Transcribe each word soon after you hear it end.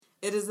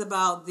It is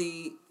about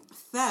the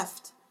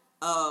theft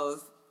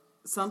of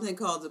something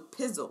called the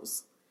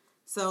pizzles.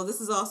 So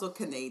this is also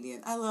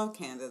Canadian. I love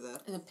Canada.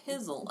 A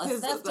pizzle. A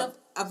theft of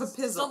a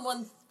pizzle.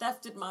 Someone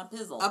thefted my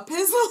pizzle. A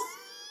pizzle?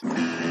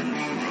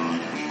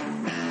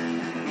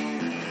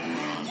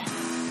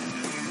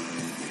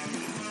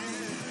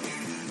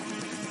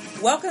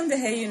 Welcome to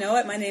Hey You Know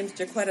It. My name's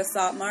Jaquetta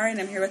Sotmari, and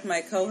I'm here with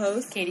my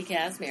co-host, Katie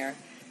Casimir.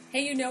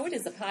 Hey You Know It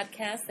is a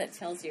podcast that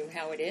tells you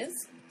how it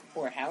is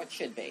or how it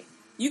should be.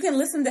 You can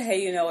listen to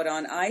Hey You Know It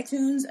on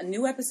iTunes, a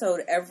new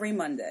episode every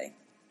Monday.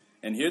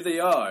 And here they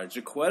are,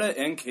 Jaquetta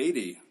and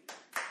Katie.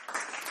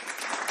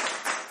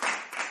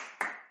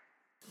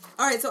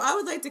 All right, so I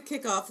would like to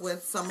kick off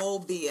with some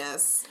old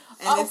BS.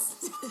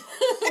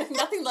 And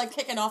nothing like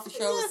kicking off a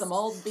show with some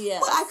old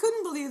BS. Well, I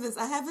couldn't believe this.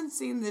 I haven't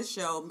seen this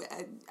show.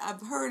 I've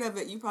heard of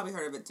it. You probably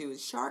heard of it too.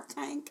 It's Shark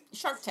Tank.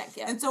 Shark Tank,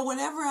 yeah. And so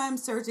whenever I'm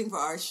searching for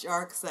our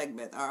shark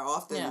segment, our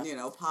often,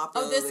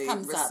 popularly this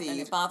comes received, up and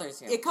it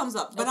bothers you. It comes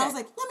up. But I was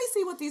like, let me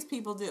see what these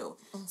people do.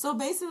 So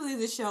basically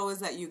the show is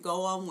that you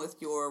go on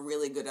with your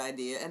really good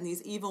idea, and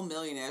these evil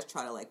millionaires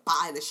try to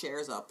buy the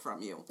shares up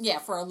from you. Yeah,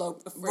 for a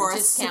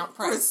discount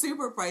price. For a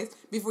super price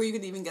before you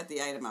can even get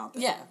the item out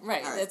there. Yeah,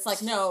 right. It's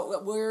like, no,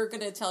 we're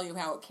going to tell you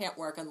how it can't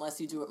work unless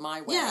you do it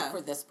my way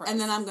for this price. And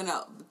then I'm going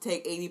to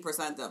take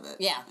 80% of it.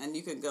 Yeah. And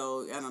you can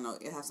go, I don't know,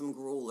 have some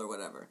gruel or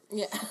whatever.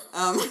 Yeah.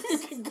 You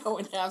can go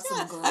and have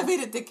some gruel. I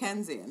made it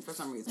Dickensian for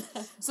some reason.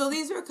 So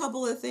these are a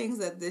couple of things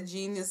that the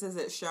geniuses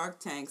at Shark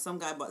Tank, some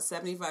guy bought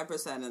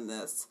 75% in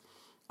this.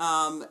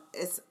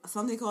 It's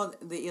something called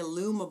the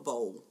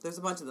Illumabole. There's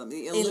a bunch of them.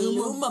 The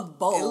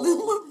Illumabole.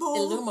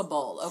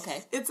 Illumabole,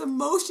 okay. It's a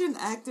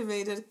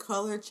motion-activated,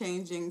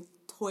 color-changing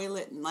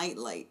toilet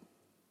nightlight.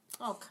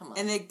 Oh, come on.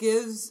 And it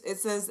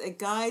says it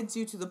guides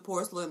you to the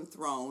porcelain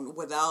throne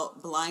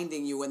without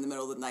blinding you in the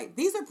middle of the night.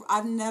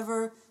 I've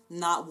never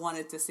not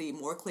wanted to see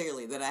more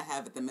clearly than I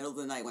have at the middle of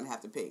the night when I have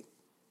to pee.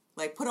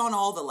 Put on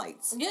all the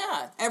lights.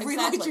 Yeah. Every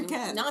light you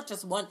can. Not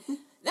just one.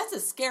 That's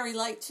a scary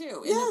light,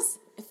 too. Yes.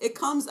 It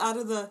comes out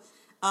of the,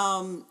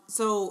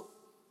 so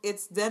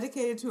it's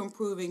dedicated to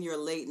improving your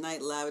late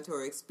night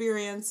lavatory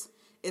experience.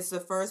 It's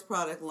the first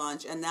product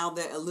launch, and now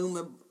the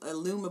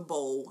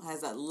Illumabole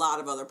has a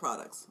lot of other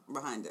products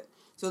behind it.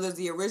 So there's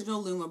the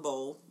original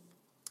Illumabole,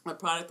 a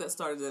product that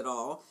started it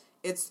all.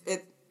 It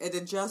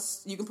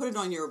adjusts. You can put it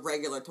on your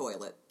regular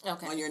toilet,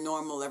 on your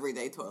normal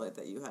everyday toilet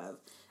that you have.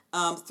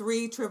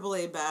 3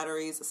 AAA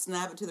batteries.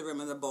 Snap it to the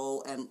rim of the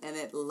bowl, and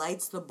it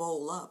lights the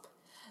bowl up.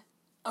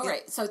 All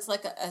right, so it's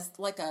like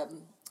a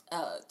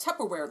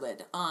Tupperware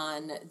lid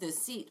on the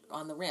seat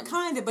on the rim.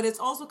 Kind of, but it's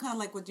also kind of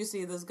like what you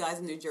see those guys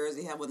in New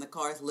Jersey have when the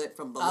car's lit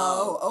from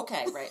below. Oh,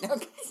 okay, right,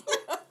 okay.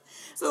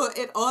 So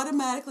it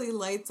automatically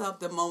lights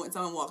up the moment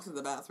someone walks to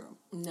the bathroom.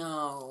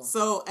 No.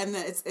 So, and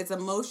then it's a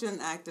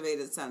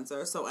motion-activated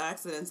sensor, so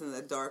accidents in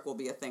the dark will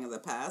be a thing of the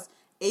past.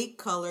 8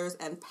 colors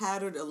and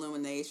patterned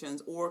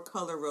illuminations or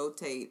color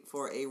rotate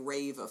for a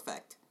rave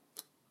effect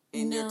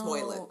in your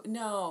toilet.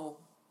 No.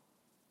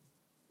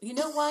 You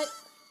know what?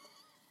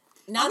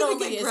 I'm going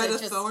to get Greta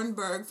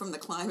Thunberg from the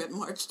Climate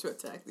March to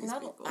attack these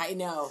people. I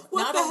know.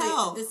 What the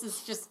hell? This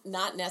is just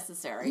not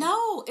necessary.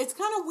 No, it's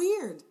kind of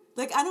weird.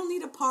 I don't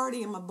need a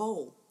party in my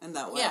bowl in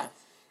that way. Yeah.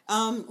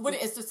 What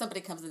is there?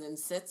 Somebody comes in and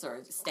sits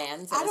or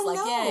stands? And I don't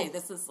know. Yay!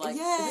 This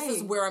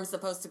is where I'm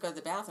supposed to go to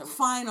the bathroom.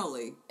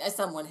 Finally,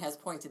 someone has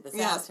pointed this out.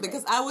 Yes, to me.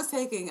 because I was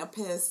taking a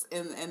piss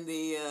in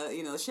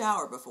the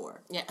shower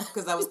before. Yeah,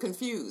 because I was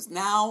confused.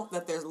 Now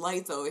that there's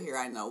lights over here,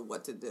 I know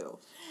what to do.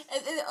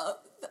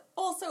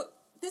 Also,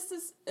 this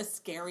is a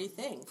scary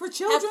thing for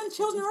children.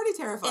 Children are already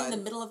terrified in the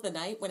middle of the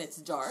night when it's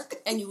dark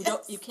and you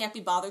you can't be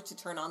bothered to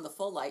turn on the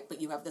full light, but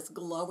you have this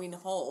glowing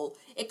hole.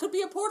 It could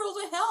be a portal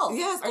to hell.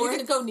 Yes, are you going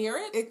to go near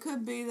it? It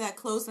could be that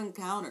Close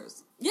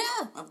Encounters. Yeah,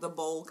 of the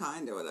bowl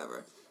kind or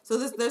whatever. So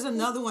there's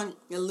another one,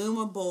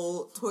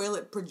 Illumabole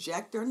toilet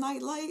projector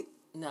nightlight.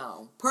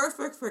 No,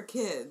 perfect for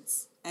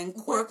kids and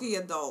quirky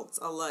adults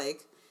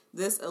alike.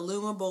 This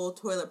Illumabole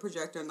toilet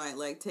projector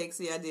nightlight takes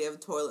the idea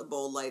of toilet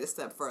bowl light a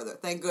step further.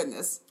 Thank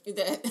goodness.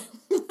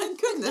 Thank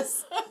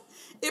goodness.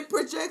 It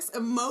projects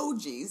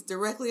emojis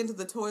directly into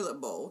the toilet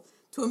bowl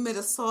to emit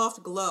a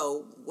soft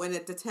glow when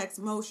it detects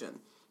motion.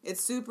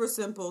 It's super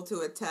simple to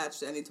attach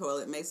to any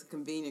toilet. It makes a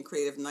convenient,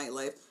 creative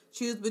nightlife.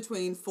 Choose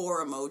between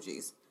 4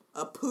 emojis.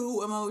 A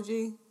poo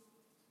emoji,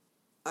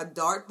 a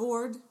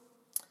dartboard,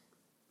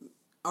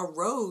 a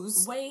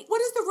rose. Wait. What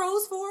is the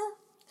rose for?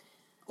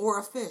 Or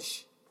a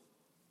fish.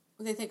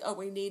 They think,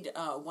 we need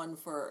one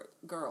for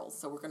girls,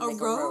 so we're going to make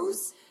a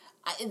rose.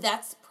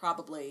 That's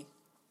probably...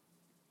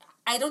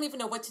 I don't even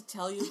know what to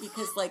tell you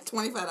because,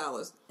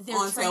 $25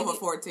 on sale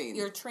for $14.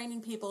 You're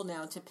training people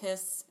now to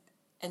piss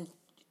and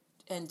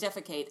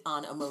defecate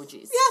on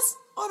emojis. Yes,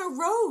 on a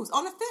rose,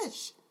 on a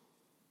fish.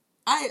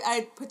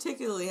 I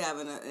particularly have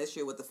an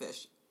issue with the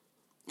fish.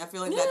 I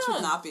feel like that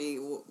should not be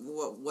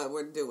what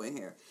we're doing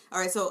here. All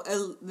right, so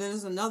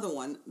there's another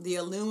one, the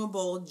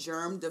Illumabole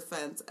Germ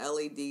Defense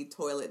LED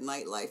Toilet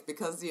Nightlight,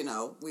 because,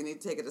 we need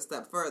to take it a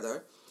step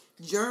further.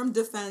 Germ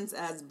Defense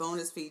adds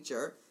bonus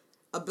feature.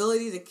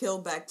 ability to kill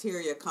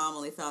bacteria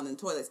commonly found in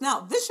toilets. Now,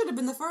 this should have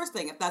been the first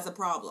thing if that's a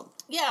problem.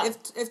 Yeah.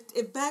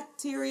 If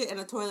bacteria in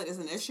a toilet is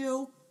an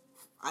issue,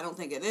 I don't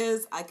think it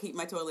is. I keep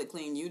my toilet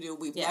clean. You do.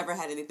 We've never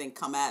had anything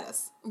come at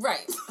us.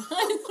 Right.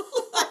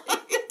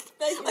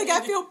 Like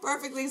I feel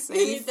perfectly safe.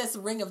 You need this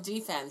ring of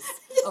defense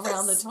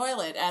around the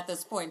toilet at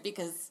this point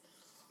because...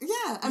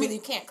 Yeah, I mean, you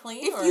can't clean.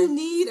 If you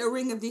need a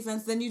ring of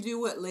defense, then you do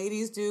what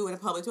ladies do in a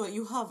public toilet.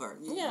 You hover.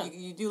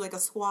 You do like a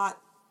squat.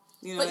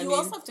 You know but what you I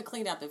mean? also have to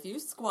clean up. If you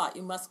squat,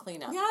 you must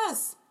clean up.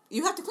 Yes,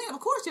 you have to clean up.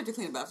 Of course, you have to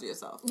clean up after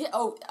yourself. Yeah.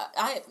 Oh,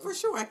 I for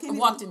sure. I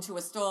walked into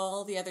a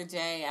stall the other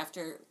day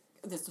after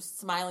this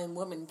smiling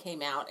woman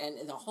came out, and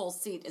the whole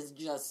seat is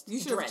just you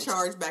should have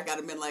charged back out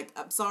and been like,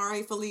 "I'm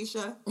sorry,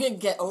 Felicia.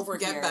 Get over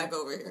here. Get back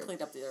over here.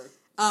 Clean up your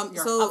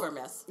so hover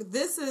mess."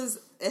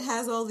 It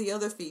has all the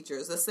other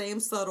features, the same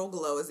subtle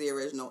glow as the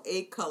original,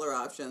 8 color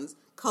options,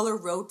 color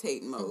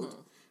rotate mode.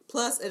 Mm-hmm.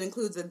 Plus, it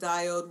includes a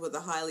diode with a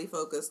highly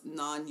focused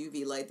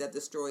non-UV light that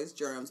destroys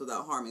germs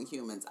without harming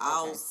humans.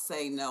 I'll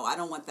say no. I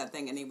don't want that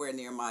thing anywhere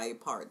near my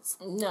parts.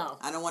 No.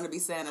 I don't want to be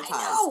sanitized.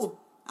 I know.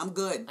 I'm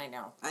good. I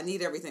know. I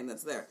need everything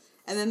that's there.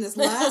 And then this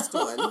last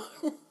one,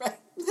 right.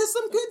 There's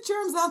some good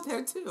germs out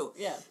there too.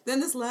 Yeah. Then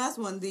this last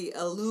one, the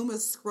Illuma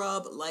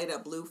Scrub Light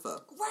Up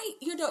Loofah. Right.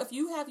 You know, if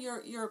you have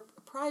your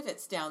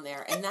privates down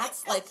there, and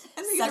that's like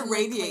and they get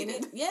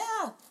irradiated.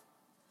 Yeah.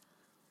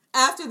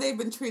 After they've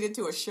been treated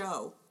to a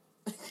show.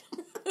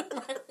 They're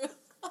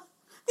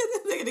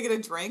going to get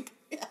a drink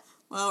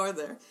while we're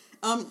there.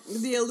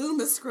 The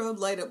Illuma Scrub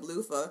Light Up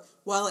Loofah,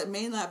 while it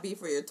may not be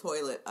for your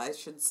toilet, I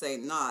should say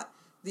not,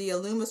 the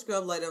Illuma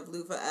Scrub Light Up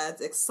Loofah adds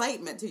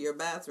excitement to your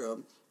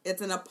bathroom.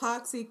 It's an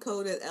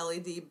epoxy-coated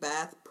LED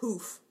bath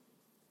poof.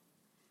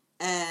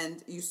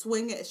 And you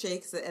swing it,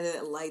 shakes it, and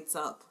it lights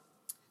up.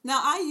 Now,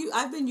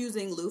 I've been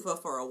using loofah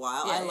for a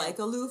while. I like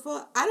a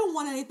loofah. I don't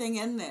want anything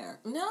in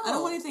there. No. I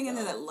don't want anything in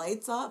there that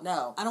lights up.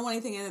 No. I don't want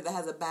anything in there that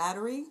has a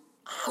battery.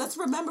 Let's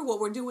remember what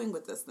we're doing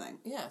with this thing.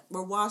 Yeah.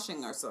 We're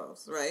washing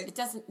ourselves, right? It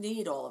doesn't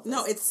need all of this.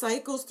 No, it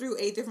cycles through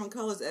 8 different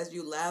colors as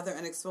you lather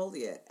and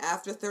exfoliate.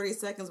 After 30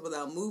 seconds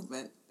without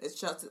movement, it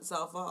shuts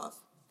itself off.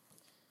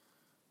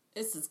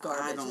 This is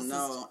garbage. I don't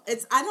know.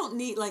 I don't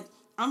need, like,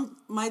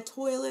 my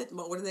toilet,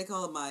 what do they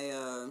call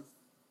it?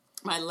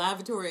 My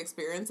lavatory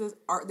experiences,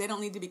 they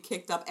don't need to be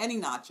kicked up any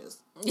notches.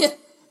 Yeah.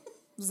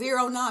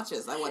 0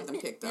 notches. I want them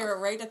kicked up. You're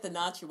right at the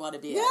notch you want to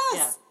be at.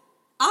 Yeah.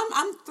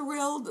 I'm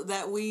thrilled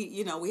that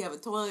we have a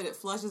toilet, it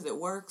flushes, it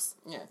works.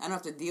 Yeah. I don't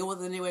have to deal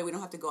with it anyway. We don't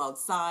have to go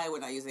outside. We're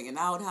not using an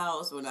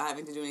outhouse. We're not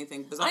having to do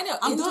anything bizarre. I know.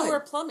 Indoor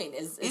plumbing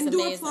is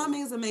Indoor amazing.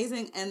 plumbing is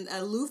amazing, and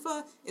a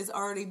loofah is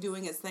already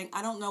doing its thing.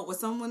 I don't know. When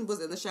someone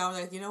was in the shower,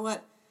 like, you know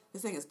what?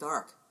 This thing is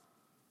dark.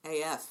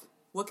 AF.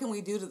 What can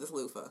we do to this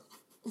loofah?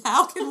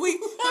 How can we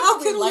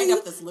light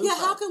up this loofah? Yeah,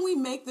 how can we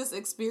make this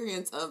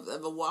experience of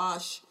a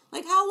wash?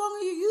 Like, how long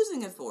are you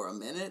using it for? A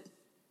minute?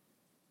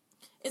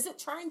 Is it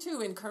trying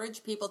to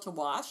encourage people to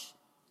wash?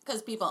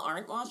 Because people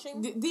aren't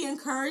washing? The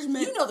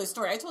encouragement... You know the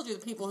story. I told you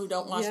the people who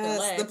don't wash their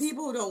legs. the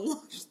people who don't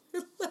wash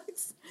their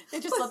legs. They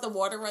just let the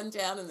water run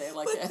down and they're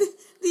like...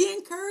 The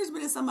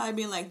encouragement is somebody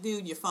being like,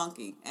 dude, you're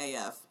funky,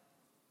 AF.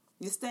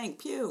 You stink,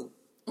 pew.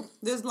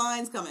 There's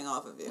lines coming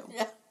off of you.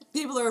 Yeah.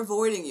 People are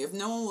avoiding you. If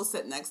no one will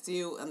sit next to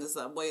you in the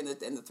subway in the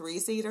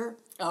 3-seater...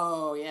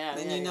 Oh, yeah.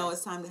 Then you know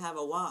it's time to have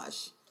a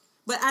wash.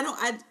 But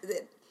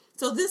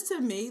so this, to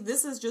me,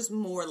 this is just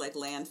more like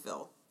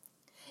landfill.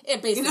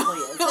 It basically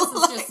is.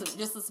 This is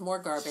just this more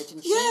garbage.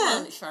 And shame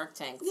on Shark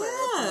Tank for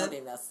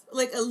promoting this.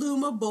 Like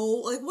Illuma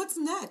bowl. Like, what's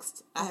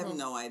next? I have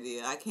no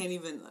idea. I can't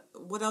even...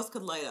 What else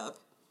could light up?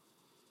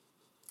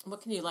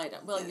 What can you light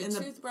up? Well, your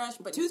toothbrush.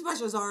 But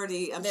toothbrush is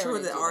already... I'm sure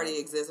that already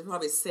exists. It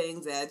probably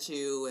sings at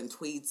you and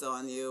tweets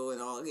on you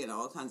and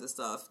all kinds of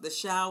stuff. The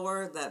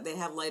shower, that they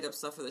have light up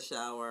stuff for the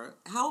shower.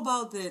 How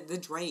about the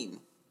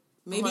drain?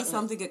 Maybe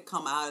something could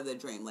come out of the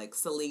drain, like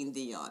Celine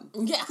Dion.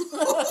 Yeah.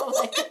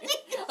 Like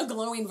a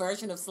glowing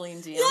version of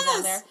Celine Dion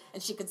down there.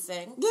 And she could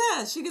sing.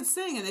 Yeah, she could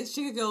sing. And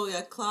she could go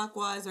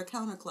clockwise or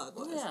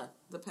counterclockwise. Yeah.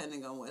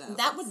 Depending on what happens.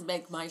 That would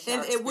make my shower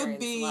experience would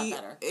be, a lot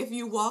better. If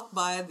you walk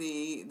by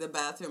the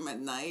bathroom at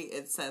night,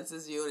 it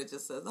senses you and it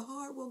just says, the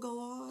heart will go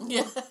on.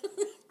 Yeah.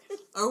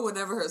 Or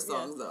whatever her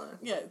songs are.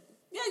 Yeah.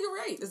 Yeah, you're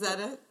right. Is that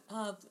it?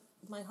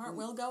 My heart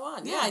will go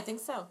on. Yeah, I think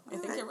so. I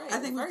think you're right. I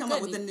think we've come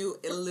up with a new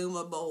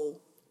Illuma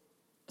bowl.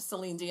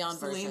 Celine Dion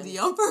version. Celine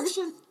Dion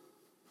version.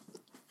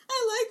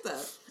 I like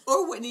that.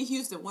 Or Whitney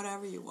Houston,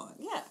 whatever you want.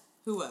 Yeah.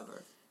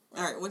 Whoever.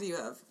 All right, what do you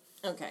have?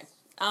 Okay.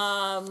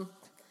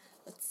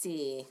 Let's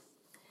see.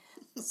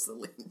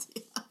 Celine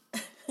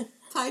Dion.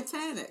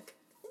 Titanic.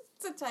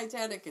 It's a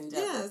Titanic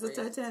endeavor. Yeah, it's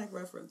a Titanic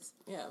reference.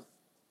 Yeah.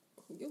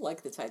 You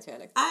like the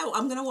Titanic.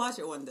 I'm going to watch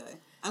it one day.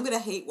 I'm going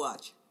to hate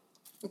watch.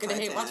 I'm going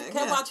to hate watch it.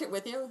 Can I watch it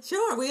with you?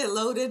 Sure. We get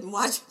loaded and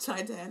watch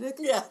Titanic.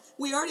 Yeah.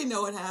 We already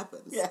know what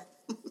happens. Yeah.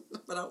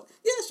 But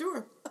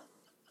sure.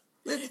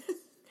 I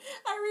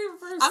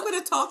remember. I'm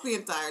going to talk the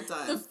entire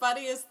time. The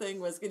funniest thing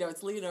was,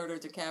 it's Leonardo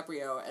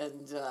DiCaprio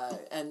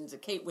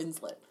and Kate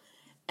Winslet.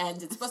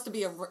 And it's supposed to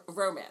be a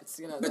romance,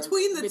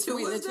 Between the two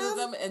of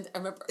them? And I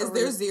remember, is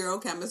there zero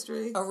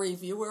chemistry? A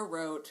reviewer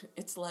wrote,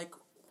 it's like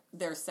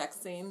their sex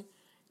scene.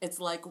 It's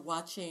like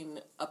watching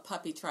a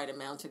puppy try to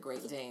mount a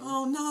Great Dane.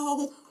 Oh,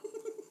 no.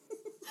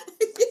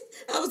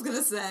 I was going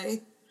to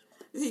say,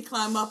 did he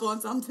climb up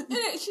on something?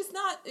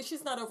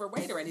 She's not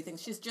overweight or anything.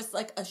 She's just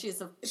like,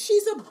 she's a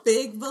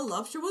big,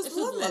 voluptuous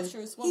woman.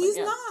 He's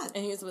not.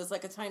 And he was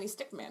like a tiny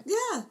stick man.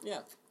 Yeah. Yeah.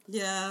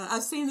 Yeah,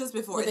 I've seen this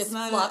before. With his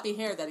floppy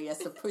hair that he has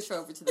to push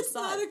over to the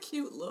side. It's not a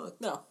cute look.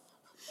 No.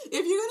 If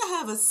you're going to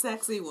have a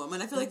sexy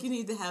woman, I feel like you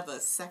need to have a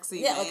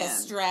sexy man. Yeah, like a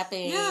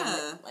strapping.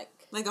 Yeah.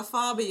 Like a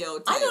Fabio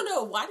type. I don't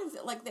know. Why does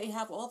it, like, they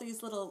have all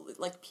these little,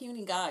 like,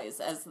 puny guys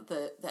as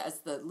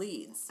the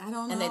leads? I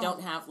don't know. And they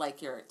don't have,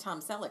 like, your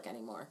Tom Selleck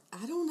anymore.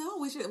 I don't know.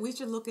 We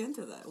should look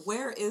into that.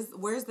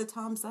 Where's the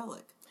Tom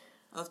Selleck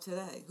of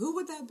today? Who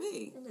would that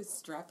be? A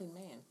strapping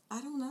man.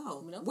 I don't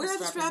know. Where are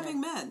the strapping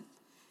men?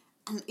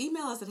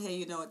 Email us at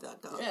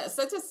heyyouknowit.com. Yeah,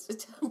 so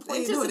just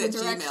point us in the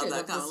direction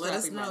of the Let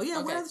us know. Men. Yeah,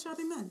 okay. Where are the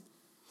strapping men?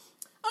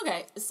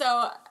 Okay, so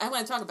I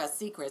want to talk about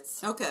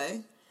secrets.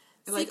 Okay.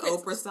 Like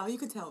Oprah style, you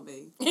could tell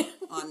me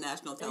on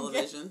national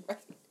television. Yeah,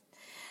 right.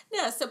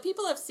 Yeah, so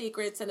people have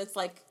secrets, and it's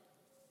like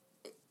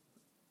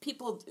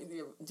people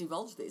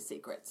divulge these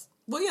secrets.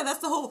 Well, yeah, that's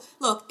the whole...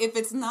 Look, if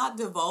it's not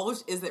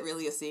divulged, is it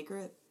really a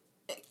secret?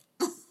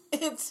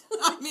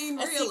 I mean,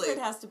 really. A secret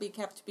has to be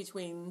kept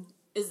between...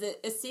 Is it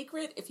a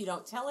secret if you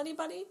don't tell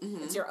anybody?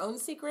 Mm-hmm. It's your own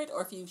secret,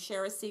 or if you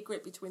share a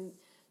secret between...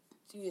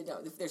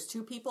 if there's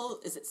two people,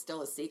 is it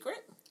still a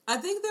secret? I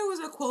think there was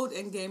a quote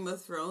in Game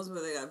of Thrones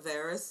where they got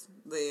Varys,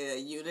 the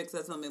eunuch,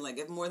 said something like,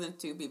 if more than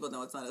two people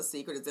know it's not a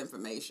secret, it's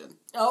information.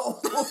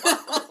 Oh.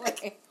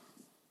 Okay.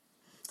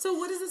 So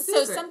what is a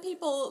secret? So some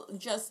people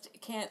just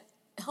can't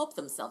help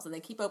themselves, and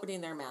they keep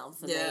opening their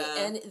mouths,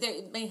 and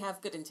they may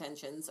have good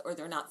intentions, or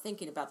they're not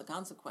thinking about the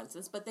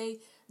consequences, but they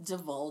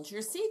divulge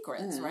your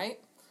secrets, right?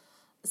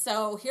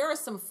 So here are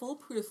some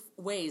foolproof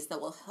ways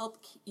that will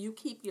help you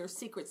keep your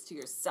secrets to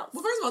yourself.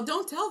 Well, first of all,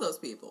 don't tell those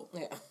people.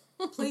 Yeah.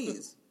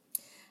 Please.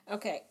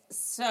 Okay,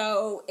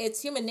 so it's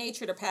human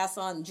nature to pass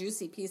on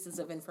juicy pieces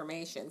of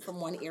information from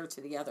one ear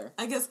to the other.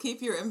 I guess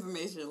keep your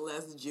information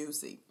less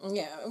juicy.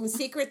 Yeah,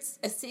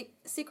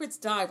 secrets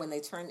die when they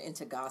turn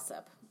into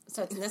gossip.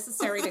 So it's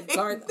necessary to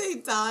guard them. They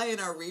die and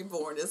are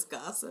reborn as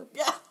gossip.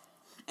 Yeah.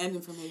 And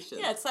information.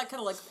 Yeah, it's like kind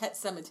of like Pet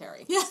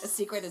Cemetery. Yeah. A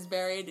secret is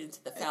buried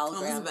into the foul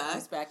ground and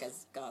comes back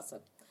as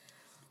gossip.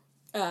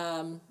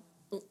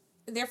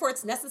 Therefore,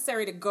 it's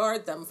necessary to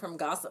guard them from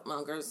gossip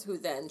mongers who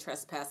then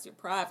trespass your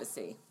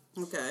privacy.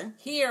 Okay.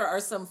 Here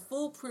are some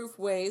foolproof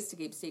ways to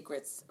keep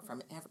secrets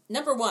from everyone.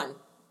 Number 1,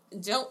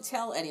 don't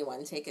tell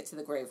anyone. Take it to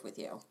the grave with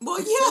you. Well,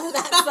 yeah.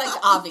 That's like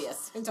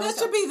obvious. That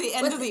should be the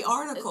end of the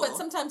article. But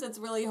sometimes it's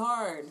really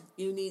hard.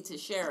 You need to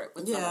share it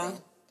with somebody.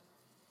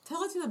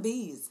 Tell it to the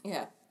bees.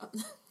 Yeah.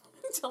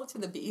 Tell it to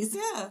the bees.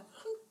 Yeah.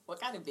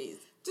 What kind of bees?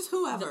 Just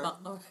whoever.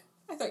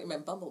 I thought you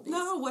meant bumblebees.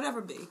 No,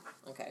 whatever bee.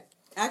 Okay.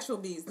 Actual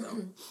bees,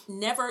 though.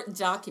 Never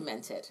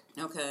document it.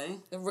 Okay.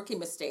 The rookie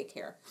mistake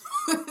here.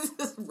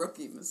 This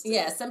rookie mistake.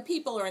 Yeah, some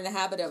people are in the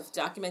habit of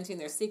documenting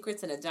their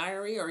secrets in a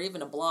diary or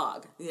even a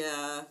blog.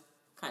 Yeah.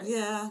 Kind of.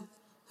 Yeah.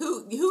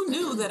 Who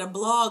knew that a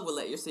blog would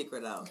let your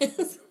secret out?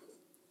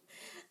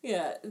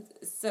 Yeah.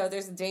 So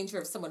there's a danger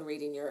of someone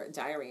reading your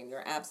diary in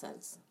your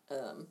absence.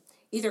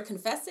 Either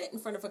confess it in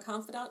front of a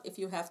confidant if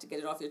you have to get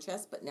it off your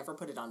chest, but never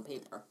put it on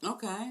paper.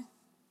 Okay.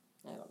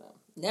 I don't know.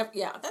 Never.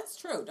 Yeah, that's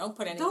true. Don't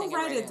put anything. Don't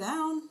write it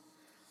down.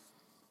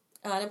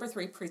 Number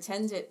 3,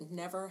 pretend it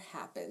never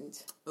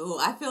happened. Oh,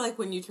 I feel like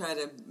when you try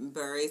to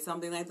bury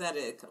something like that,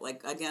 it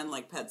like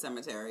Pet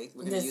Cemetery.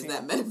 When you use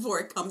that metaphor,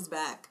 it comes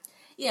back.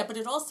 Yeah, but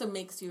it also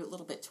makes you a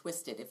little bit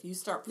twisted if you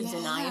start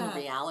denying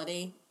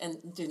reality and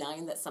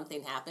denying that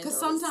something happened. Because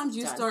sometimes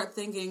you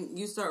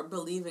start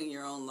believing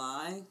your own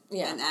lie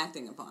and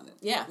acting upon it.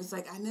 Yeah. It's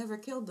like, I never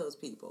killed those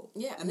people.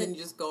 Yeah. And then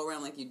you just go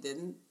around like you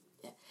didn't.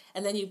 Yeah.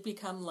 And then you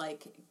become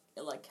like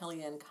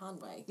Kellyanne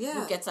Conway. Yeah.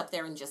 Who gets up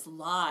there and just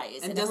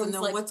lies. And doesn't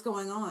know what's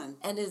going on.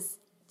 And is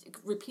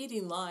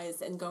repeating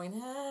lies and going,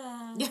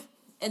 ah. Yeah.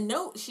 And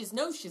she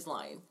knows she's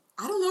lying.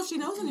 I don't know if she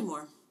knows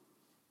anymore.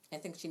 I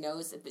think she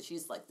knows it, but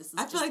she's like, this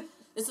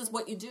is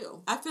what you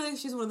do. I feel like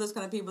she's one of those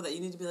kind of people that you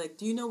need to be like,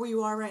 do you know where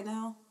you are right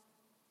now?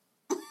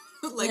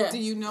 Do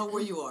you know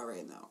where you are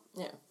right now?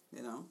 Yeah.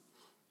 You know?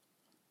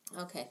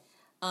 Okay.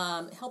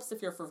 Helps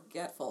if you're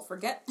forgetful.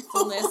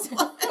 Forgetfulness.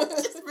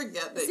 Just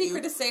forget that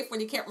secret is safe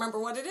when you can't remember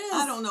what it is.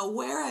 I don't know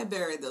where I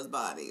buried those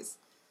bodies.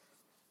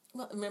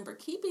 Well, remember,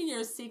 keeping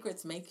your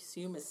secrets makes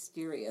you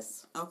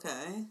mysterious.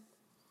 Okay.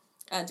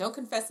 Don't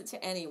confess it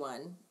to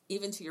anyone,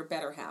 even to your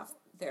better half.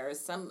 There is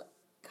some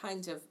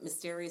kind of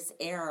mysterious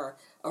air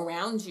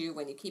around you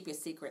when you keep your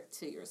secret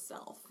to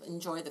yourself.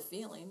 Enjoy the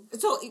feeling.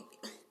 So,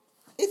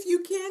 if you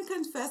can't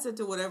confess it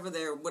to whatever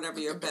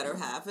your better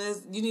half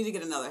is, you need to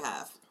get another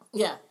half.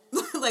 Yeah.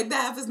 Like, the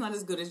half is not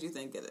as good as you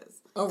think it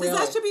is. Oh, really?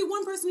 Because that should be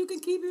one person who can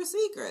keep your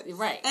secret.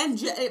 Right.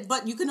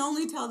 But you can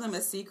only tell them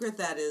a secret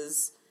that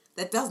is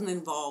that doesn't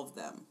involve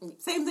them.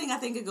 Same thing, I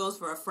think it goes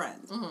for a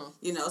friend.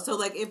 You know, so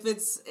like if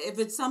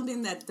it's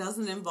something that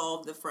doesn't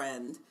involve the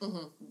friend,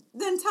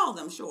 then tell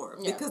them, sure,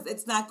 because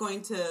it's not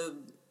going to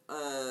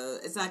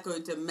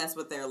mess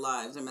with their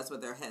lives or mess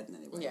with their head in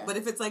any way. But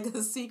if it's like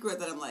a secret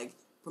that I'm like,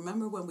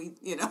 remember when we,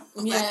 you know,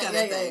 that kind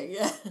of thing,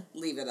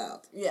 leave it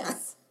out.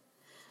 Yes.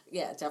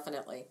 Yeah,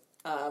 definitely.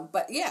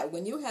 But yeah,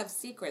 when you have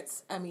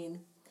secrets, I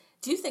mean,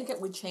 do you think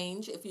it would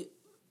change if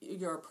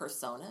your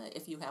persona,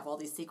 if you have all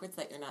these secrets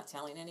that you're not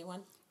telling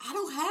anyone? I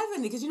don't have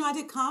any, because, you know, I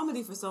did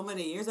comedy for so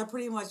many years. I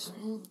pretty much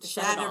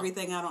shat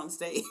everything out on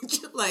stage.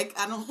 Like,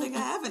 I don't think I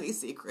have any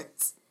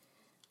secrets.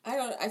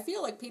 I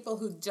feel like people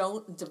who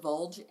don't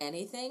divulge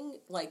anything,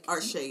 like...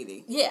 are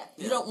shady. Yeah.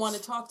 You don't want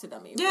to talk to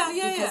them even.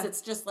 Because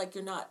it's just like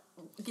you're not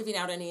giving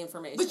out any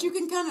information. But you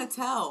can kind of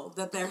tell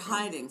that they're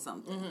hiding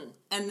something.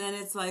 And then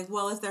it's like,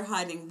 well, if they're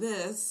hiding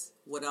this,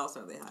 what else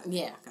are they hiding?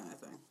 Yeah. Kind of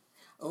thing.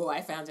 Oh,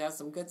 I found out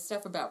some good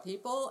stuff about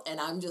people,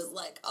 and I'm just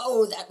like,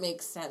 oh, that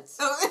makes sense.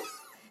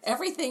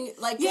 Everything,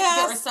 like, there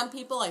are some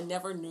people I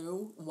never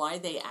knew why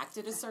they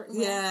acted a certain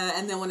way. Yeah,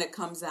 and then when it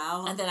comes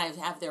out... and then I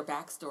have their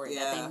backstory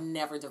that they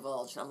never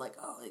divulged. I'm like,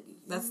 oh...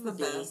 that's the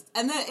best.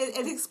 And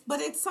then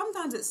but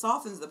sometimes it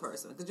softens the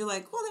person, because you're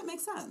like, well, that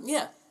makes sense.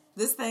 Yeah.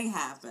 This thing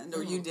happened,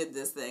 or you did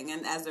this thing,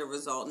 and as a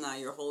result, now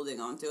you're holding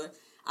on to it.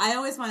 I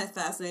always find it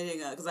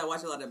fascinating, because I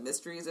watch a lot of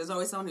mysteries. There's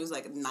always someone who's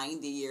like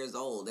 90 years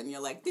old, and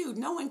you're like, dude,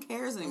 no one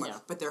cares anymore. Yeah.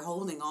 But they're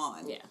holding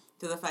on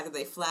to the fact that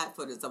they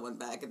flat-footed someone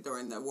back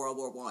during the World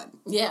War I.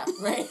 Yeah,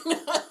 right.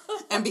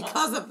 And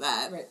because of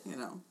that, you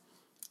know.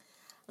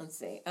 Let's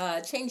see.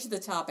 Change the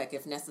topic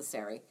if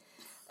necessary.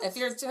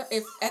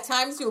 If at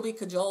times you'll be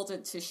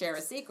cajoled to share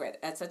a secret,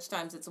 at such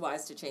times it's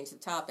wise to change the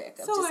topic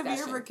of discussion. Have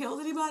you ever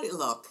killed anybody?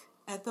 Look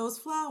at those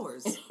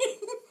flowers.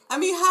 I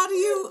mean, how do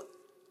you...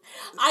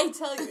 I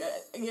tell you,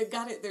 you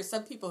got it. There's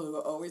some people who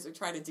always are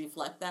trying to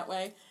deflect that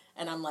way,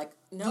 and I'm like,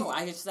 no,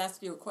 I just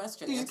asked you a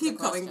question. You keep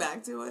coming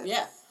back to it?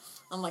 Yeah.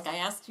 I'm like, I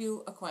asked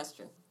you a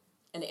question,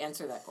 and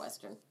answer that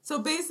question. So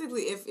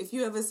basically, if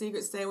you have a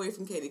secret, stay away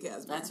from Katie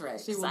Casmer. That's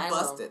right. She will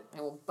bust it.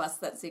 I will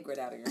bust that secret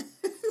out of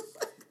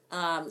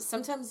you.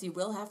 Sometimes you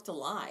will have to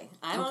lie.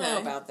 I don't know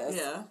about this.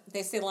 Yeah.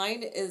 They say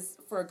lying is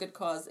for a good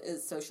cause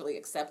is socially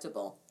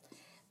acceptable.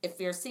 If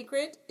your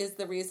secret is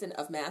the reason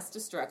of mass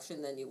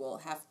destruction, then you will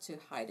have to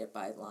hide it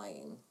by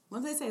lying.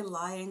 When they say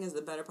lying is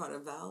the better part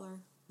of valor,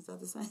 is that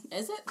the same?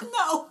 Is it?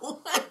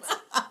 No.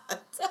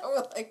 So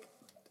we're like,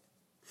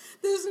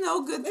 there's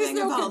no good thing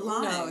about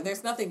lying. No,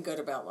 there's nothing good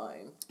about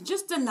lying.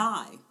 Just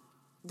deny.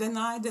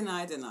 Deny.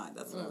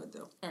 That's what I would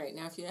do. All right.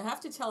 Now, if you have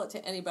to tell it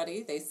to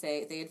anybody,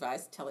 they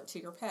advise tell it to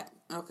your pet.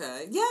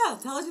 Okay. Yeah.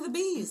 Tell it to the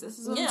bees. This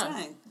is what I'm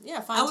saying. Yeah.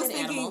 Find an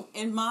animal.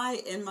 in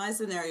my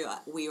scenario,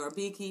 we are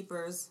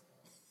beekeepers.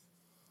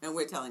 And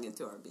we're telling it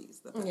to our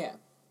bees. Yeah.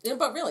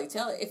 But really,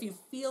 tell it, if you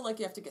feel like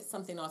you have to get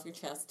something off your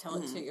chest,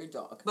 tell it to your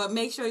dog. But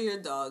make sure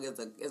your dog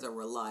is a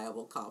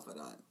reliable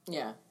confidant.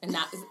 Yeah.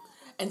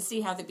 And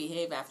see how they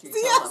behave after you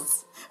tell them.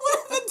 What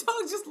if the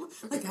dog just,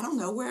 like, I don't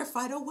know where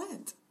Fido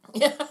went.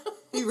 Yeah.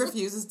 He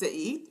refuses to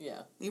eat.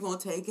 Yeah. He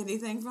won't take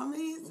anything from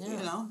me. You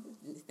know.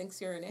 He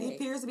thinks you're an egg. He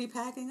appears to be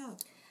packing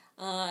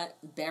up.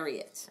 Bury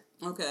it.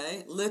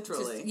 Okay.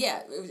 Literally.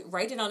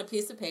 Write it on a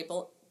piece of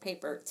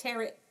paper,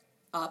 tear it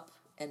up,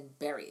 and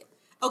bury it.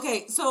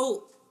 Okay,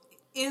 so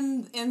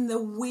in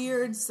the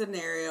weird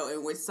scenario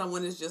in which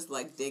someone is just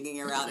like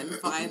digging around and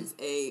finds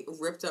a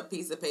ripped up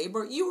piece of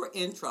paper, you were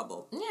in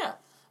trouble. Yeah.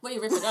 Well,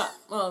 you rip it up.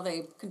 Well,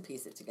 they can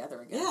piece it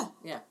together again. Yeah.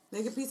 Yeah.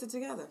 They can piece it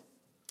together.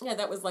 Yeah,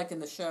 that was like in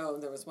the show.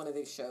 There was one of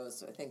these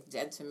shows, I think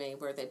Dead to Me,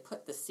 where they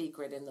put the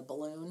secret in the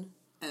balloon.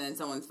 And then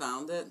someone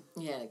found it?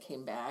 Yeah, it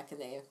came back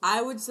and they...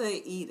 I would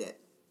say eat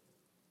it.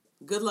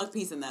 Good luck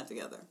piecing that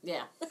together.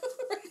 Yeah.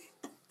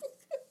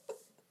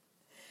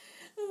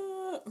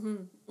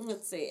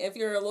 Let's see. If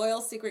you're a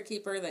loyal secret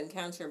keeper, then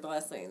count your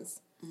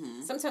blessings.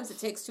 Mm-hmm. Sometimes it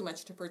takes too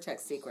much to protect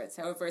secrets.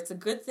 However, it's a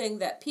good thing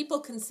that people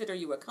consider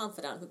you a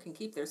confidant who can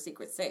keep their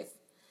secrets safe.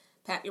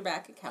 Pat your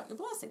back and count your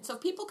blessings. So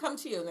if people come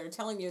to you and they're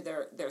telling you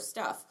their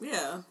stuff,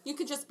 you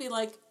could just be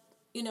like,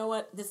 you know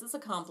what, this is a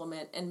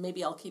compliment, and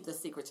maybe I'll keep the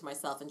secret to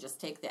myself and just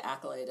take the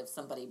accolade of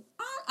somebody.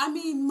 I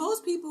mean,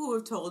 most people who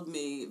have told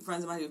me,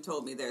 friends of mine who've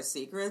told me their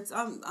secrets,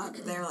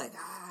 they're like,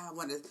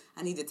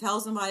 I need to tell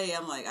somebody.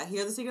 I'm like, I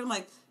hear the secret. I'm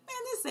like, man,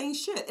 this ain't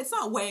shit. It's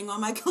not weighing on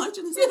my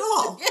conscience at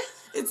all.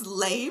 It's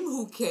lame.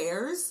 Who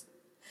cares?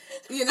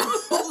 You know,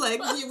 like,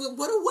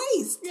 what a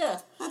waste. Yeah.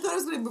 I thought I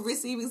was going to be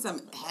receiving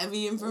some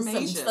heavy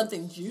information.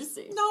 Something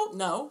juicy.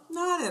 No.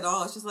 Not at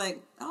all. It's just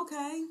like,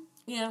 okay.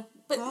 Yeah.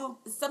 But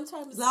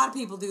sometimes... a lot of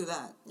people do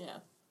that. Yeah.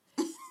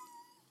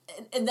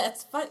 and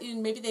that's fun.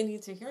 Maybe they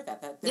need to hear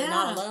that they're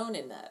not alone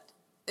in that.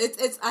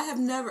 I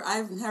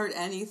haven't heard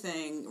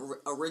anything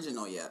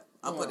original yet.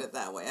 I'll put it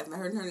that way. I haven't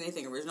heard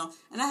anything original.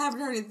 And I haven't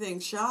heard anything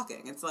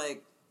shocking. It's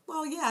like,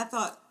 well, yeah, I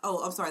thought,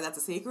 I'm sorry, that's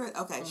a secret?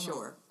 Okay,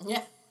 sure.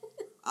 Yeah.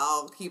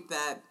 I'll keep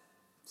that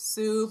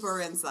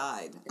super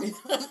inside.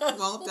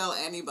 Won't tell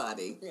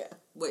anybody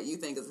what you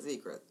think is a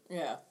secret.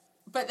 Yeah.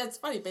 But that's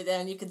funny. But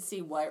then you can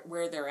see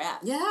where they're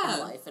at in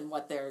life and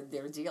what their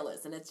deal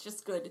is, and it's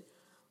just good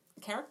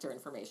character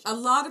information. A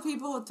lot of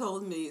people have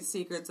told me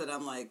secrets that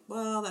I'm like,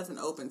 well, that's an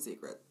open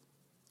secret.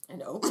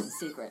 An open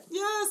secret.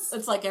 Yes.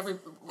 It's like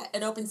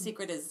an open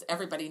secret is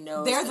everybody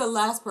knows. They're the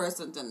last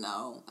person to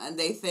know, and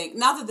they think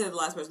not that they're the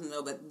last person to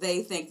know, but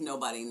they think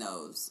nobody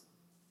knows.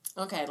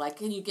 Okay, like,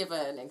 can you give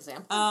an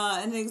example?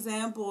 An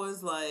example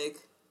is like,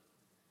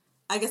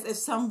 I guess if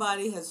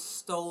somebody has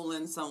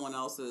stolen someone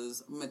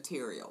else's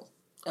material,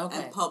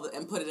 and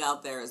put it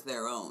out there as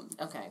their own,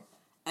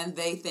 and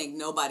they think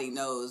nobody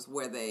knows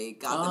where they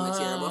got the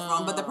material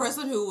from, but the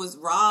person who was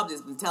robbed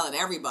has been telling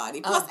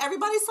everybody. Plus,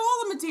 everybody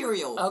saw the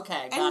material,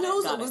 and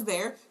knows it was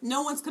there.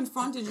 No one's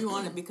confronted you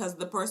on it because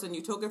the person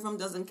you took it from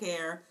doesn't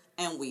care,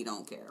 and we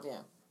don't care.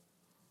 Yeah,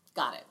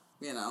 got it.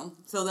 You know,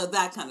 so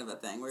that kind of a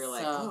thing where you're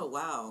like, oh,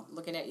 wow.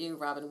 Looking at you,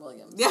 Robin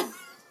Williams. Yeah.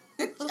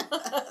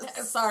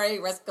 Sorry,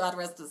 God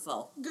rest his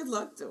soul. Good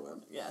luck to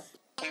him. Yeah.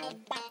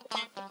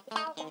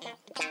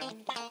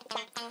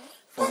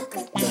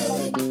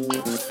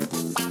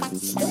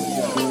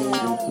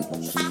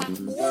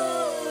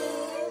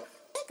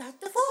 Got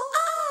the 4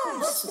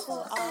 R's.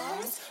 4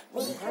 R's.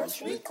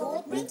 Rehearse,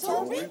 record,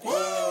 mentor,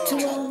 repair.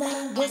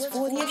 209 West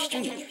 40th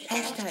Street.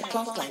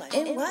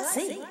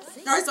 #BunkLifeNYC. All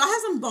right, so I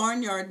have some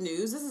barnyard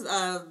news. This is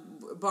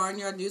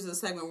barnyard news is a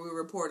segment where we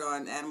report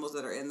on animals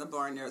that are in the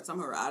barnyard, some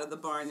who are out of the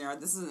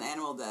barnyard. This is an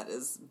animal that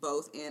is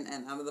both in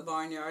and out of the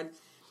barnyard.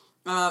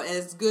 And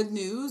it's good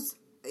news,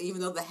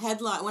 even though the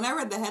headline, when I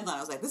read the headline,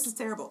 I was like, this is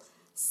terrible.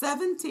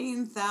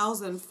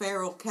 17,000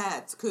 feral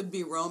cats could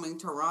be roaming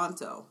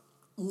Toronto.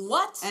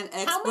 What? And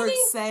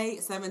experts say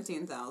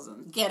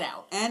 17,000. Get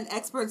out. And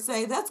experts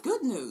say that's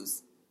good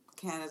news.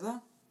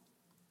 Canada.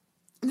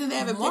 And then they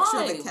have a picture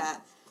of a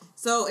cat.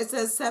 So it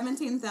says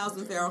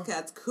 17,000 feral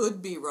cats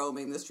could be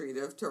roaming the street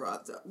of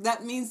Toronto.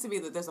 That means to me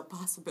that there's a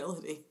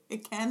possibility.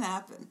 It can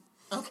happen.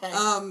 Okay.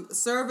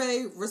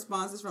 Survey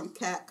responses from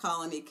cat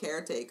colony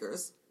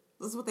caretakers.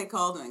 This is what they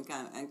call them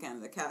in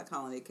Canada, cat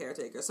colony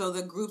caretakers. So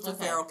the groups of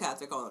feral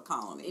cats are called a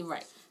colony.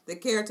 Right. The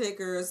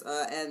caretakers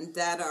and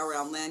data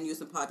around land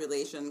use and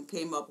population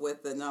came up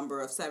with the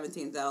number of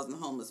 17,000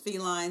 homeless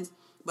felines.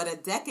 But a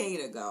decade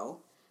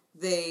ago,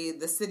 the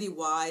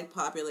citywide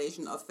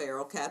population of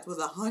feral cats was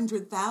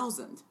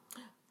 100,000.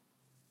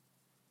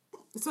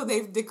 So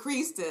they've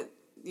decreased it,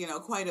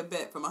 quite a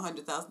bit from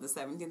 100,000 to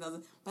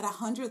 17,000. But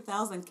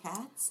 100,000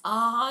 cats?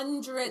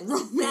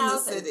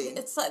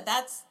 100,000.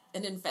 That's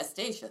an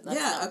infestation.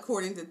 That's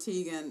according to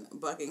Tegan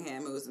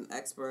Buckingham, who is an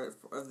expert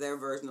of their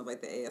version of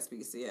like the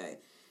ASPCA.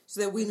 She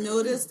said, we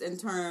noticed in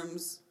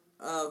terms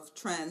of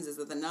trends is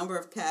that the number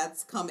of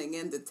cats coming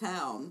into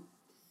town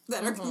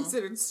that are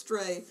considered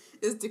stray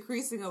is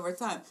decreasing over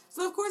time.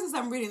 So, of course, as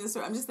I'm reading this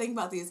story, I'm just thinking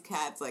about these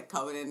cats, like,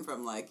 coming in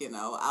from, like,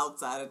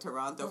 outside of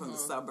Toronto, from the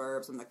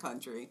suburbs, from the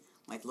country,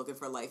 like, looking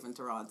for life in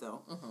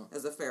Toronto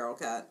as a feral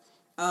cat.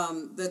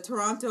 The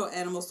Toronto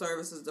Animal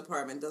Services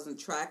Department doesn't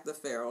track the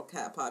feral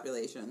cat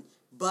population,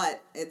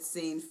 but it's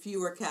seen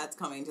fewer cats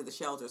coming to the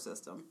shelter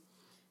system,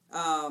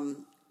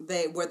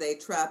 where they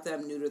trap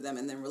them, neuter them,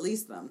 and then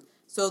release them.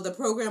 So the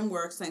program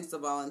works thanks to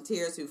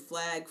volunteers who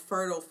flag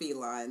fertile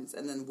felines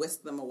and then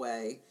whisk them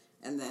away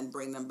and then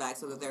bring them back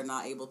so that they're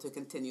not able to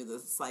continue the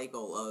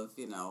cycle of,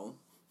 feral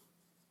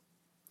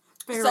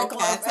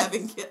cats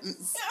having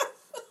kittens.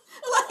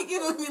 Like,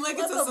 you know what I mean? Like,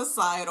 it's a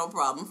societal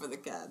problem for the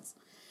cats.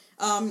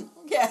 Like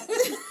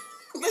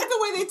the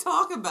way they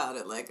talk about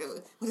it, like,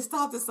 to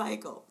stop the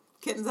cycle.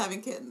 Kittens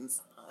having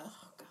kittens. Oh,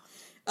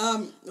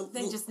 God.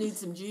 They just need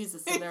some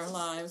Jesus in their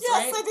lives,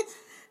 yes, right?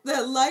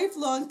 The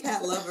lifelong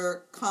cat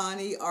lover,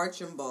 Connie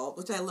Archambault,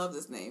 which I love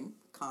this name,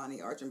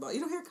 Connie Archambault. You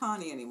don't hear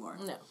Connie anymore.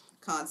 No.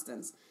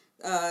 Constance.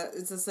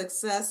 It's a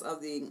success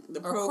of the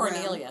program.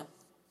 Cornelia.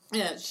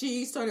 Yeah,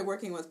 she started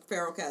working with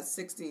feral cats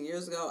 16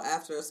 years ago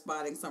after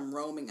spotting some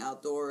roaming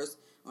outdoors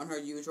on her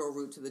usual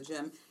route to the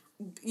gym.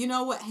 You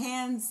know what?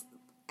 Hands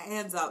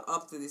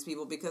up to these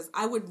people, because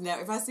I would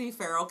never, if I see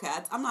feral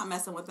cats, I'm not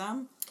messing with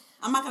them.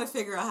 I'm not going to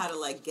figure out how to,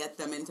 like, get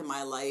them into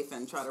my life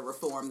and try to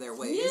reform their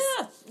ways.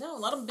 Yeah. No,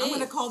 let them be. I'm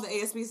going to call the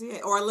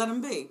ASPCA, or let them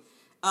be.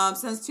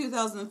 Since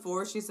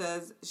 2004, she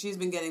says she's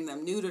been getting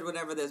them neutered,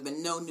 whatever. There's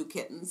been no new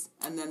kittens.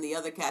 And then the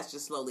other cats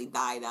just slowly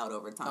died out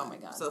over time. Oh, my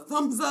God. So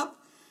thumbs up.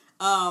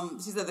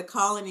 She said the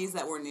colonies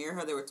that were near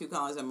her, there were 2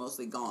 colonies, are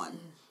mostly gone.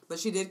 But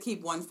she did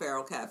keep one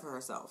feral cat for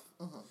herself.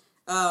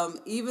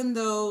 Even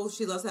though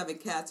she loves having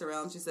cats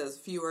around, she says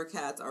fewer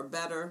cats are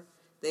better.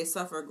 They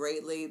suffer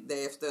greatly.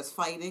 If there's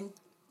fighting,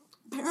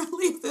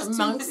 apparently, if there's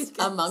amongst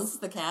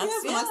the cats.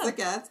 Yes, amongst the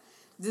cats.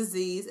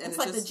 Disease. And it's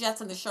like the Jets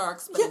and the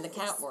Sharks, but in the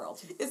cat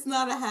world. It's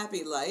not a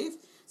happy life.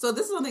 So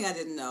this is something I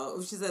didn't know.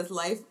 She says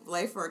life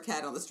for a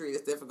cat on the street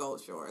is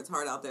difficult. Sure, it's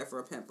hard out there for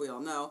a pimp. We all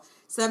know.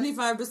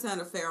 75%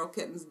 of feral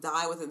kittens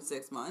die within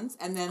 6 months,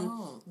 and then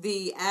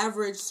the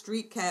average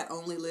street cat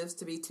only lives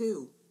to be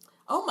 2.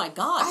 Oh my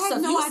God! I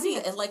had no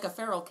idea. See like a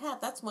feral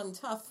cat, that's one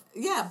tough.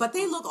 Yeah, but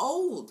they look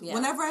old. Yeah.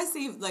 Whenever I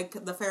see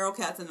like the feral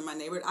cats in my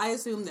neighborhood, I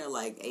assume they're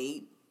like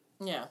 8,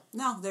 Yeah.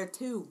 No, they're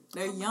 2.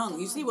 They're young.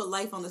 You see what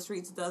life on the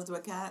streets does to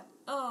a cat?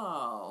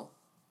 Oh.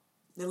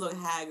 They look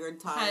haggard,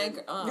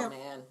 tired. Oh, yep.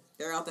 man.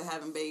 They're out there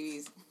having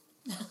babies.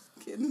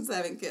 Kittens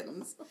having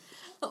kittens.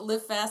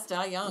 Live fast,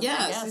 die young.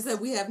 Yes, she said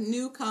we have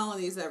new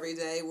colonies every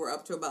day. We're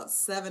up to about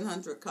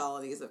 700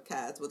 colonies of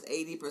cats, with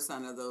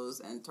 80% of those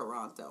in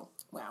Toronto.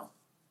 Wow.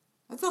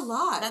 That's a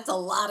lot. That's a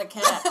lot of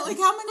cats. Like,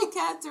 how many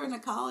cats are in a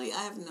colony?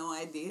 I have no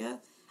idea.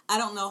 I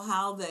don't know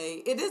how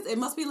it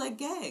must be like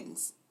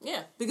gangs.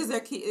 Yeah. Because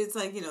it's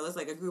like, there's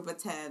like a group of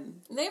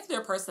 10. And they have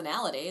their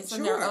personalities Sure.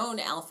 and their own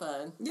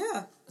alpha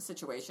yeah.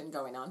 situation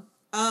going on.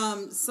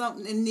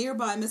 Some in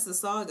nearby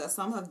Mississauga,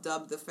 some have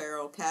dubbed the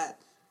feral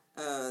cat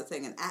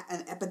thing an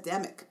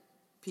epidemic.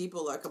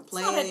 People are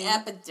complaining. It's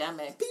not an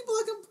epidemic. People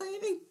are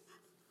complaining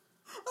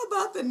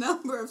about the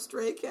number of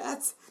stray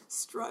cats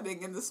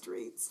strutting in the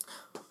streets.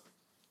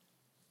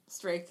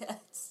 Stray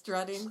cats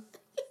strutting.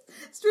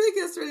 Stray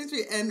cats strutting in the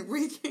street and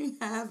wreaking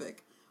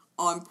havoc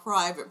on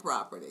private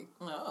property.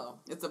 Oh.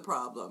 It's a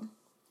problem.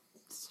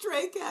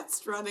 Stray cats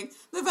strutting.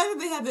 The fact that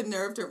they had the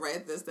nerve to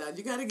write this down,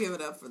 you got to give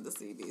it up for the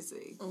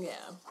CBC. Yeah,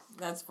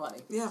 that's funny.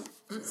 Yeah.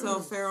 So,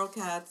 feral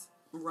cats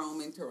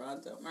roaming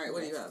Toronto. All right,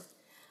 what do you have?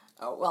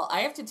 Oh, well,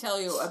 I have to tell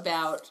you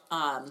about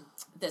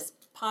this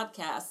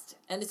podcast,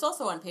 and it's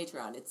also on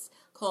Patreon. It's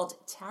called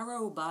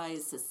Tarot by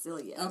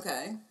Cecilia.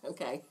 Okay.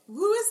 Okay.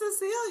 Who is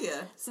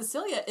Cecilia?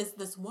 Cecilia is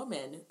this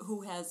woman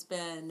who has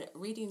been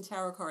reading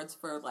tarot cards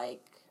for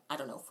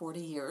 40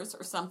 years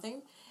or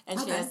something. And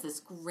she has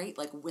this great,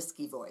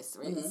 whiskey voice,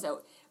 right? Mm-hmm.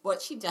 So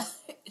what she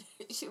does,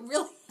 she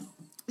really...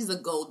 She's a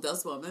gold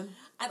dust woman.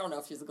 I don't know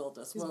if she's a gold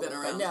dust woman. She's been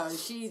around. But no,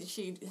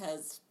 she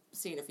has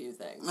seen a few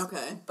things.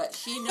 Okay. But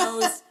she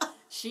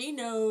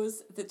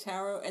knows the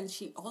tarot, and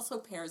she also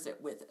pairs it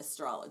with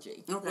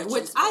astrology. Okay.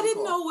 Which I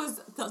didn't know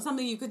was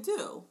something you could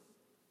do.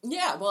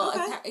 Yeah, well,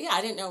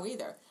 I didn't know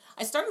either.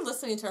 I started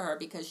listening to her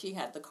because she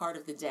had the card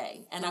of the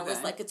day. And I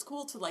was like, it's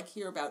cool to,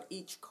 hear about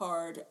each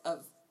card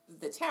of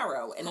the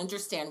tarot and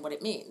understand what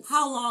it means.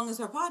 How long is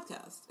her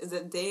podcast? Is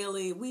it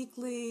daily,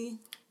 weekly?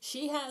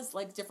 She has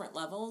different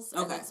levels.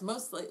 And it's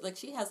mostly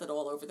she has it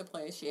all over the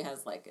place. She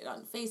has it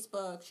on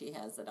Facebook. She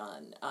has it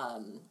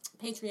on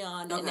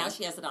Patreon, and now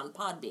she has it on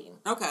Podbean.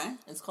 Okay, and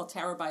it's called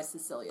Tarot by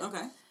Cecilia.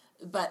 Okay,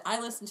 but I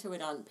listen to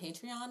it on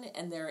Patreon,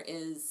 and there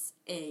is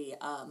a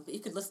you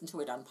could listen to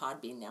it on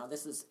Podbean now.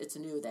 It's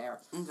new there.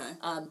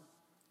 Okay.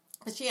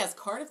 But she has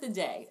card of the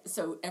day.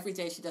 So every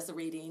day she does a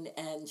reading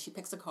and she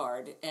picks a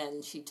card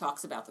and she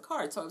talks about the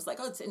card. So I was like,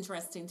 it's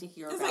interesting to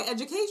hear about. It's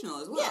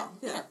educational as well.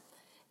 Yeah.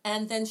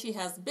 And then she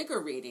has bigger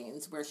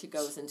readings where she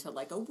goes into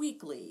a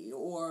weekly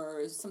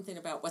or something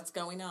about what's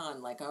going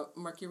on, like a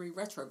Mercury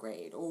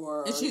retrograde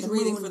or... And she's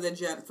reading for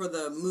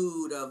the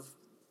mood of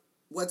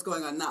what's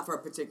going on, not for a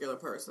particular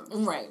person.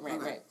 Right.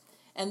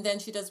 And then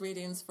she does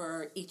readings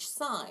for each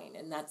sign,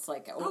 and that's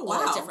all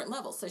at different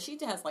levels. So she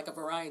has a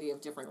variety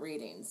of different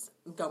readings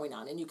going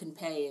on, and you can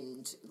pay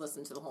and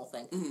listen to the whole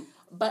thing. Mm-hmm.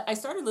 But I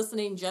started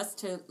listening just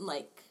to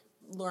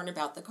learn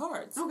about the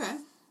cards. Okay.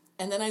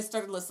 And then I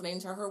started listening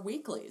to her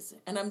weeklies,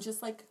 and I'm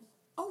just like,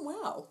 oh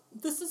wow,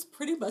 this is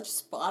pretty much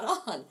spot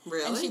on.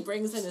 Really? And she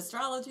brings in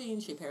astrology,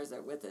 and she pairs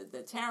it with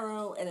the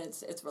tarot, and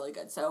it's really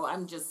good. So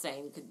I'm just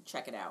saying, you could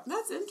check it out.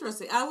 That's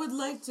interesting. I would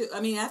like to.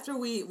 I mean, after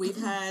we've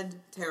had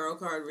tarot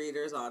card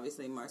readers,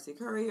 obviously Marcy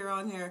Currier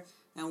on here,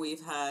 and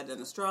we've had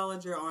an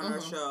astrologer on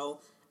our show.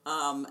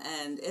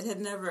 And it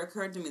had never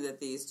occurred to me that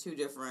these two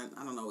different,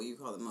 I don't know what you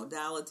call them,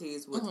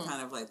 modalities would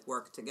kind of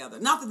work together.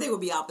 Not that they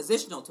would be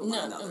oppositional to one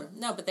another.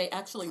 No, but they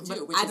actually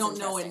do. But I don't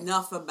know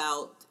enough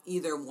about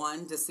either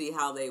one to see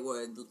how they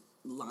would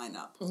line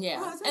up.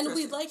 Yeah, and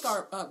we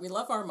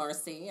love our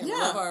Marcy, and we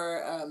love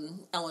our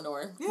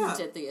Eleanor, who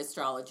did the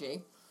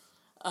astrology.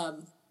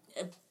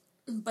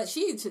 But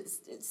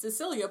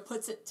Cecilia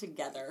puts it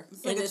together.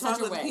 It's like a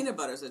chocolate peanut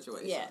butter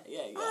situation. Yeah.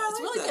 It's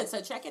really good.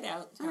 So check it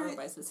out. Tarot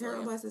by Cecilia.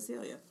 Tarot by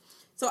Cecilia.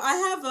 So I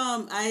have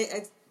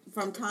I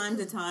from time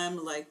to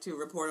time like to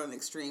report on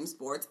extreme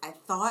sports. I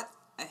thought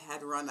I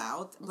had run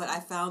out, but I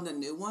found a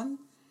new one.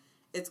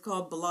 It's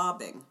called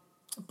blobbing.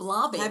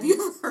 Blobbing. Have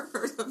you ever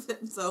heard of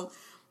it? So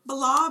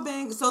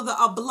blobbing. So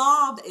a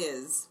blob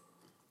is.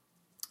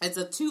 It's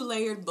a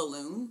 2-layered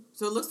balloon.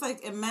 So it looks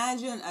like,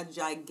 imagine a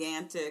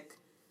gigantic,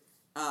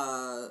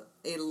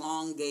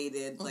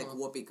 elongated,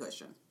 whoopee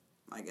cushion,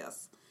 I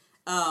guess.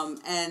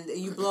 And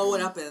you blow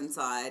it up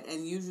inside,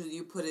 and usually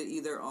you put it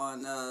either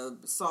on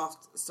a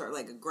soft,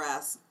 a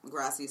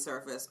grassy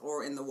surface,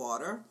 or in the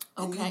water,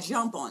 and you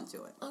jump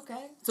onto it.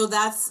 Okay. So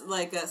that's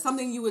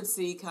something you would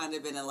see kind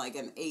of in an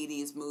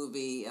 80s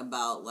movie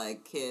about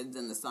kids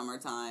in the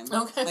summertime.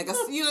 Okay.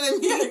 You know what I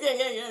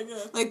mean?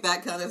 Yeah. Like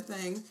that kind of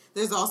thing.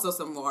 There's also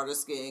some water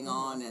skiing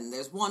on, and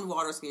there's one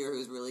water skier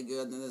who's really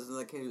good, and then there's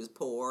another kid who's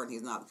poor, and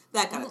he's not,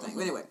 that kind of thing.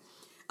 But anyway.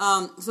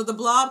 So the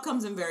blob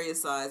comes in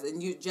various sizes,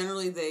 and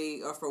generally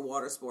they are for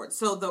water sports.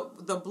 So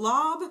the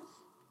blob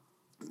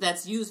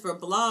that's used for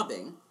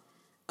blobbing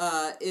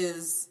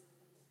is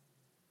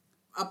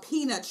a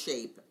peanut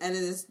shape, and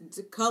it is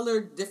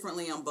colored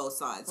differently on both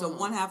sides. So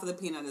one half of the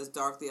peanut is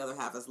dark, the other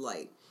half is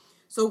light.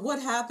 So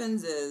what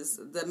happens is,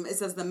 it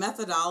says the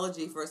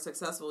methodology for a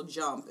successful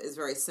jump is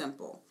very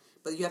simple,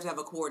 but you have to have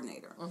a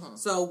coordinator.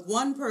 So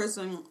one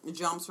person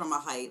jumps from a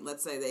height,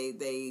 let's say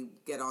they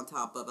get on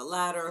top of a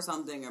ladder or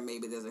something, or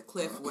maybe there's a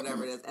cliff,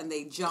 whatever it is, and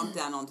they jump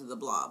down onto the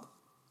blob.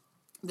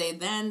 They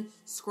then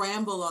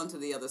scramble onto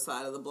the other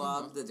side of the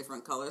blob, the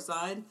different color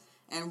side,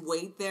 and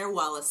wait there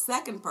while a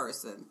second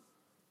person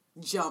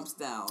jumps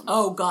down.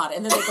 Oh, God.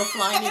 And then they go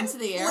flying into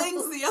the air?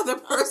 Flings the other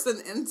person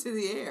into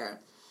the air.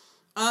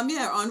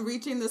 On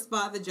reaching the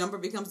spot, the jumper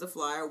becomes the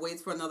flyer,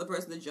 waits for another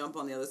person to jump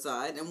on the other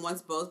side, and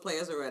once both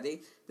players are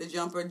ready, the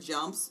jumper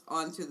jumps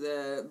onto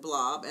the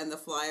blob, and the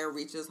flyer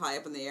reaches high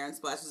up in the air and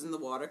splashes in the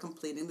water,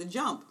 completing the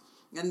jump.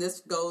 And this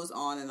goes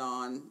on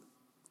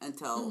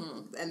until,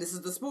 and this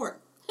is the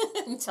sport.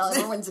 Until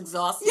everyone's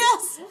exhausted.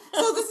 Yes.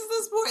 So this is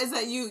the sport, is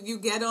that you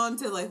get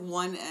onto like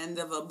one end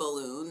of a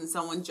balloon, and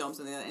someone jumps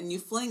in the other, and you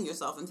fling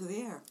yourself into the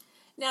air.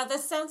 Now,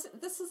 this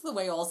is the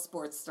way all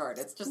sports start.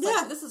 It's just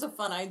like, this is a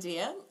fun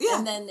idea. Yeah.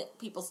 And then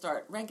people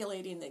start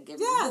regulating, they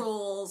give you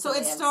rules. So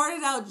it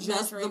started out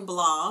just the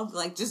blob,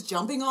 like just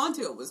jumping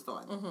onto it was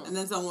fun. And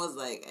then someone was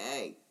like,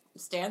 hey.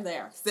 Stand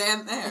there.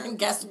 And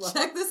guess what?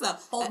 Check this out.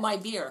 Hold my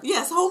beer.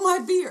 Yes, hold my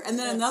beer. And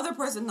then another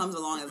person comes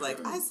along and is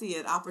like, I see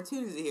an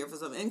opportunity here for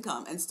some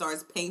income, and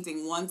starts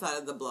painting one side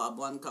of the blob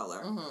one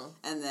color.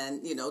 And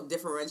then,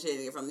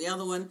 differentiating it from the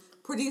other one.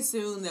 Pretty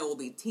soon there will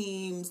be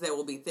teams, there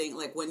will be things,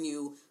 like when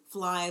you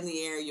fly in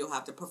the air, you'll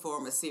have to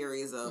perform a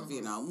series of,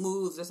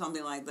 moves or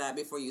something like that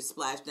before you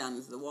splash down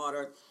into the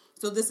water.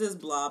 So this is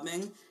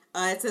blobbing.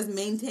 It says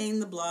maintain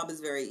the blob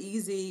is very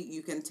easy.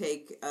 You can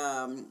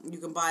you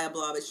can buy a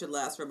blob. It should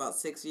last for about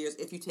 6 years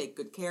if you take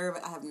good care of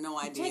it. I have no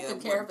idea take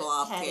good care what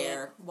blob of it,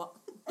 care.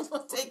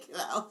 Take it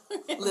out.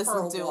 For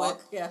Listen a to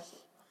walk. it.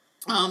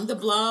 Yeah. The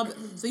blob,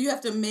 so you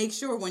have to make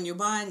sure when you're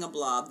buying a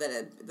blob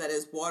that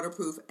is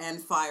waterproof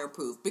and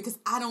fireproof, because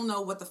I don't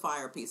know what the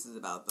fire piece is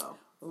about, though.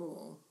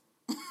 Ooh.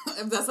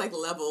 If that's like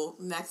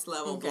next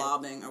level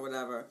blobbing or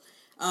whatever.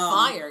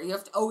 Fire. You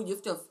have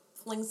to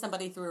fling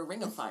somebody through a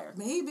ring of fire.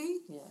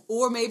 Maybe. Yeah.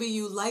 Or maybe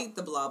you light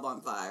the blob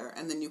on fire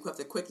and then you have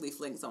to quickly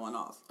fling someone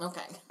off.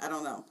 Okay. I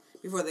don't know.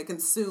 Before they're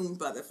consumed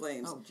by the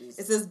flames. Oh, jeez.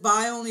 It says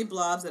buy only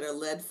blobs that are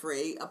lead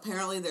free.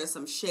 Apparently there's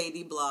some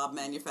shady blob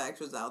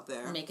manufacturers out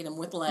there. Making them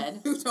with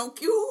lead. Who is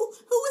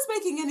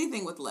making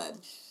anything with lead?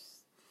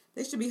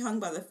 They should be hung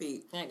by the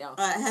feet. I know.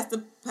 It has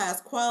to pass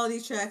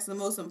quality checks. The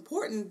most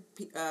important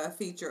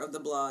feature of the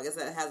blob is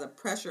that it has a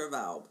pressure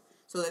valve,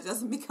 so that it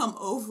doesn't become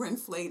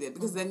overinflated,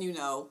 because then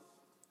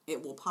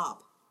it will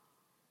pop.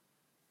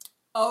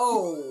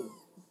 Oh,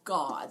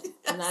 God.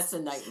 And that's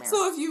a nightmare.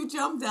 So if you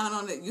jump down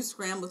on it, you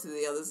scramble to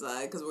the other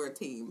side, because we're a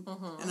team.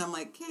 And I'm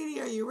like, Katie,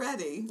 are you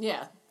ready?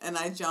 Yeah. And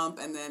I jump,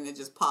 and then it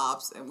just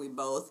pops, and we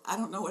both, I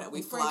don't know what,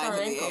 we fly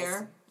into the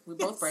air. We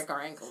both break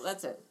our ankle.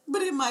 That's it.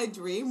 But in my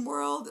dream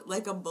world,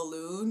 like a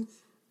balloon,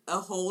 a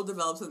hole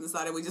develops on the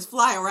side and we just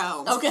fly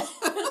around. Okay.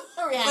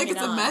 Like it's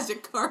a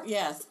magic car.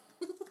 Yes.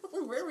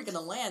 Where are we going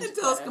to land?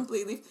 Until it's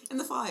completely in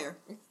the fire.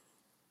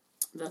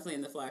 Definitely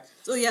in the fire.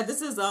 So yeah,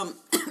 this is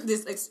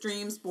this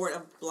extreme sport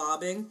of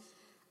blobbing.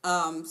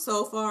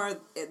 So far,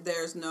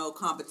 there's no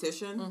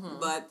competition,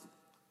 but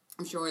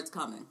I'm sure it's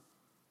coming.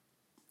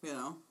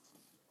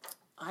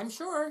 I'm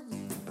sure.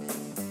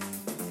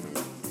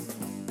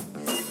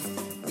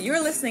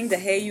 You're listening to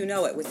Hey You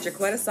Know It with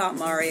Jaquetta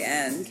Santmari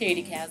and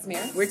Katie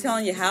Casimir. We're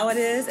telling you how it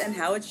is and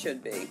how it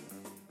should be.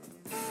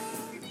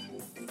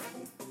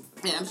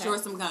 And I'm sure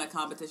some kind of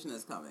competition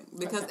is coming,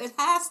 because it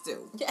has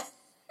to. Yeah.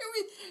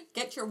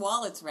 Get your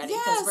wallets ready,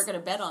 because we're going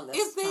to bet on this.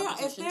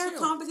 If there are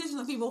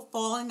competitions of people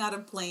falling out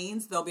of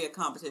planes, there'll be a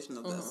competition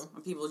of this.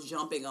 Of people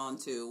jumping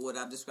onto what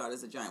I've described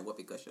as a giant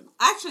whoopee cushion.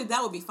 Actually,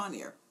 that would be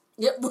funnier.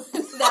 Yep,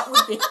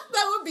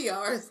 that would be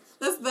ours.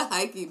 That's the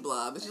HYKI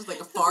blob. It's just like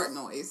a fart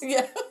noise.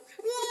 Yeah.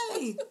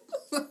 Yay!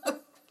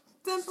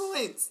 10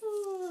 points.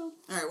 All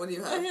right, what do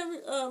you have? I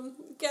have,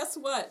 guess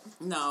what?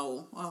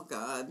 No. Oh,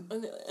 God.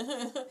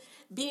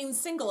 Being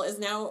single is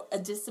now a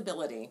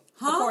disability,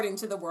 according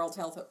to the World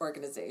Health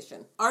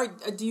Organization.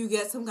 Do you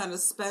get some kind of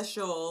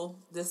special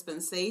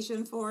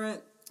dispensation for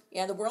it?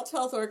 Yeah, the World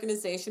Health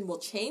Organization will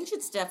change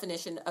its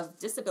definition of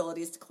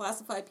disabilities to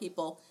classify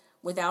people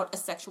without a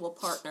sexual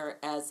partner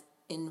as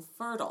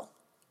infertile.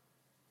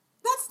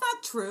 That's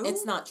not true.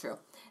 It's not true.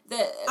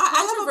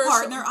 I have a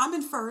partner. I'm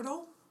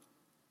infertile.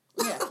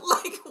 Yeah.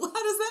 Like,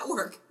 how does that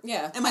work?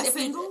 Yeah. Am I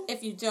single?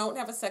 If you don't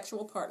have a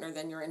sexual partner,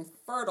 then you're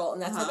infertile,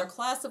 and that's how they're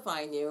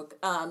classifying you.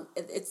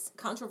 It's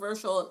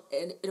controversial,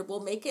 and it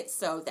will make it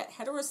so that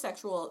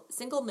heterosexual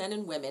single men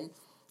and women,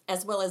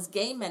 as well as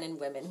gay men and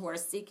women who are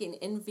seeking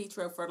in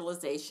vitro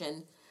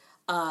fertilization,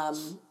 can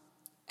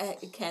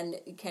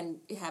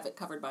have it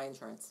covered by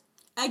insurance.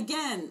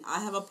 Again,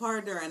 I have a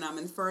partner and I'm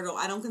infertile.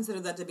 I don't consider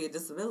that to be a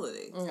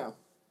disability. No.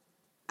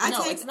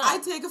 It's not. I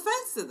take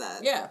offense to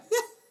that. Yeah.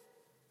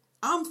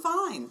 I'm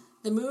fine.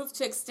 The move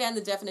to extend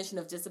the definition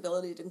of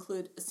disability to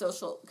include a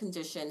social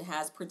condition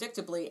has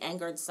predictably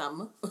angered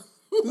some.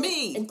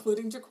 Me.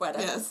 Including Jaquetta.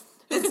 Yes.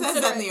 It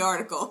says that in the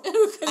article.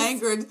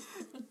 Angered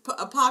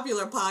a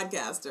popular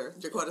podcaster,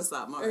 Jaquetta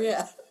Sotmar.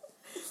 Yeah.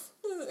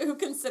 Who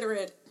consider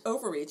it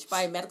overreach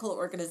by a medical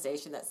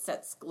organization that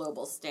sets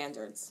global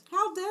standards.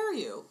 How dare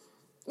you?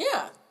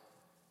 Yeah.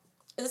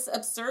 This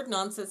absurd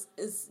nonsense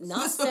is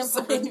not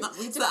simply...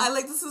 So I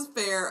like this is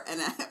fair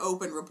and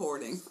open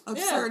reporting.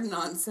 Absurd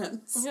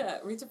nonsense. Yeah,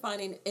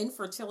 redefining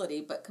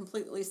infertility, but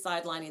completely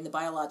sidelining the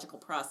biological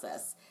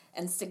process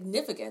and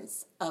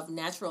significance of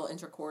natural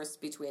intercourse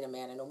between a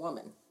man and a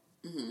woman.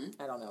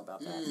 I don't know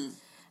about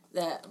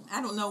that.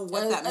 I don't know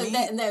what that means.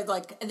 And they're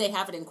like, they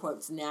have it in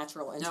quotes,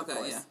 natural intercourse.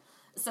 Okay, yeah.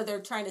 So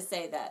they're trying to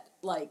say that,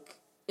 like,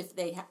 if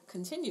they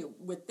continue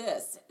with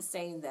this,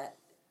 saying that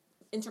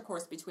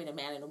intercourse between a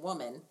man and a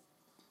woman...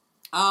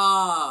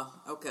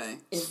 okay.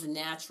 Is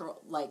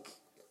natural, like,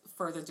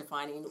 further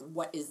defining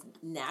what is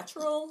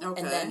natural,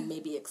 and then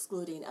maybe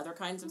excluding other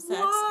kinds of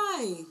sex.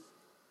 Why?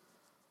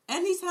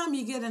 Anytime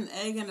you get an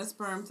egg and a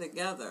sperm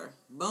together,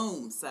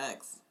 boom,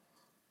 sex.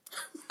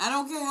 I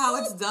don't care how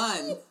it's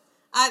done.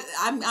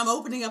 I'm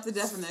opening up the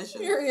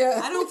definition.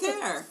 I don't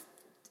care.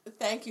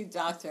 Thank you,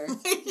 doctor.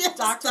 Yes,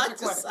 Dr.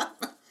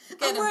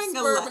 I'm wearing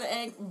sperm and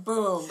egg,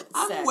 boom,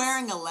 I'm sex.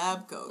 wearing a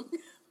lab coat.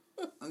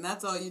 And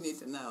that's all you need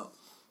to know.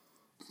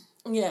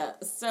 Yeah,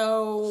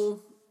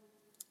 so,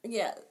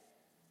 yeah.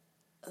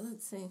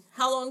 Let's see.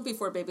 How long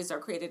before babies are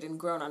created and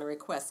grown on a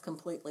request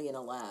completely in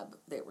a lab,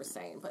 they were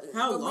saying. But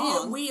how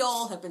long? We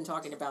all have been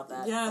talking about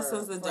that. Yeah,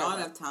 since the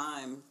dawn of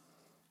time.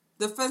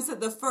 The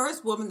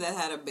first woman that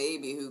had a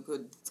baby who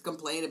could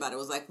complain about it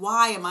was like,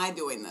 why am I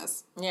doing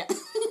this? Yeah.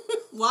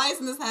 Why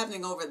isn't this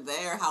happening over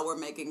there, how we're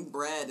making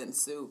bread and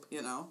soup,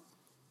 you know?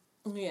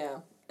 Yeah.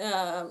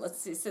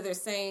 Let's see. So they're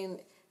saying...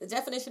 The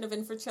definition of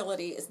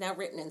infertility is now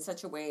written in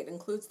such a way it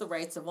includes the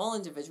rights of all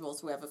individuals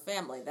who have a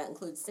family. That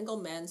includes single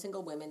men,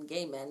 single women,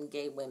 gay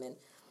women.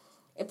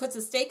 It puts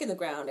a stake in the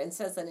ground and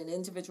says that an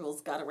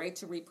individual's got a right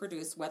to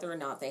reproduce whether or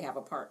not they have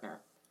a partner.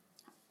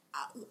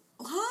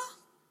 Huh?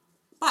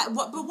 But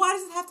why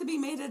does it have to be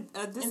made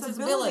a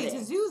disability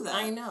to do that?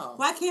 I know.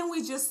 Why can't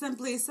we just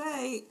simply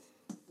say,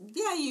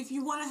 yeah, if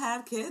you want to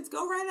have kids,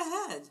 go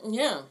right ahead?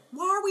 Yeah.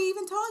 Why are we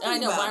even talking about it? I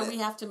know. Why do we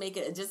have to make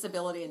it a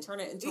disability and turn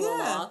it into a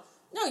law?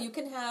 No, you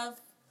can have,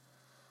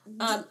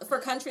 for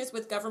countries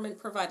with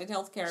government-provided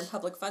health care and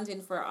public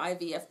funding for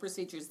IVF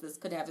procedures, this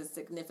could have a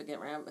significant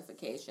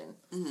ramification.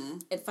 Mm-hmm.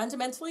 It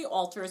fundamentally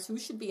alters who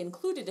should be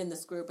included in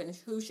this group and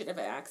who should have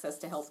access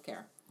to health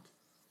care.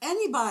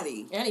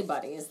 Anybody.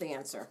 Anybody is the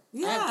answer.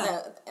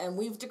 Yeah. And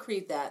we've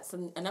decreed that,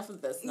 so enough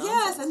of this nonsense.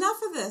 Yes,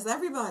 enough of this,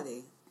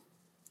 everybody.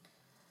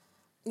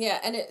 Yeah,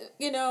 and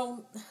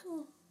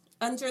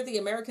under the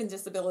American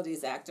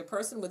Disabilities Act, a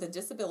person with a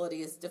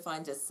disability is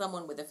defined as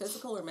someone with a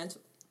physical or mental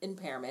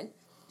impairment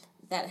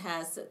that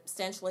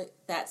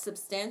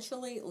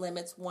substantially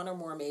limits one or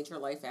more major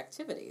life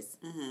activities.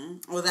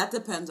 Mm-hmm. Well, that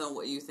depends on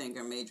what you think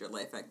are major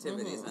life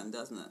activities, then,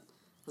 doesn't it?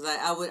 Because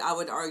I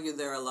would argue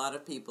there are a lot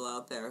of people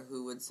out there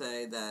who would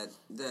say that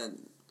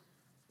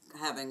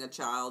having a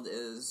child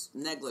is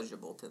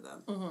negligible to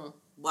them. Mm-hmm.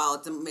 While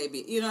it's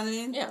maybe, you know what I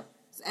mean? Yeah.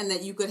 And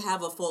that you could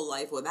have a full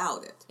life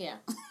without it. Yeah.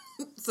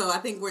 So I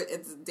think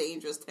it's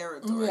dangerous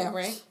territory. Yeah,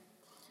 right.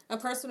 A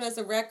person who has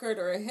a record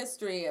or a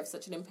history of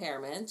such an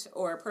impairment,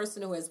 or a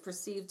person who is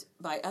perceived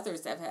by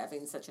others as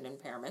having such an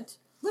impairment.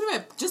 Wait a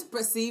minute, just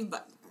perceived by...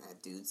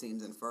 That dude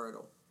seems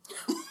infertile.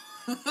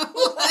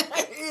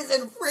 He's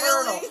infertile.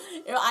 Really?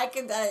 You know,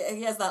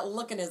 he has that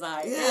look in his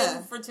eye. Yeah.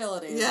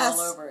 Infertility is all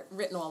over it,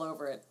 written all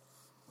over it.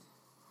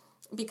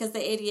 Because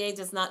the ADA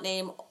does not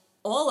name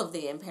all of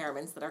the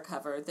impairments that are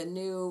covered, the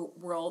new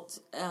World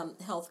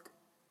Health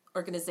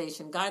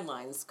Organization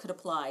guidelines could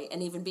apply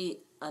and even be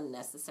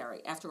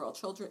unnecessary. After all,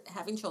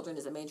 having children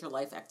is a major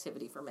life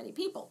activity for many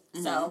people.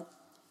 Mm-hmm. So,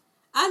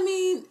 I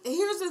mean,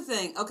 here's the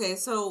thing. Okay,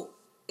 so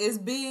is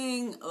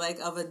being like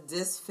of a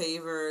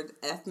disfavored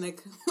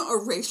ethnic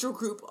or racial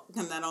group,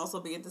 can that also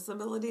be a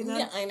disability then?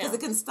 Yeah, I know. Because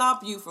it can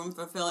stop you from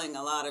fulfilling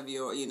a lot of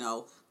your,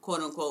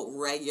 quote unquote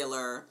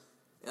regular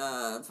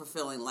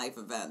fulfilling life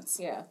events.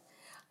 Yeah.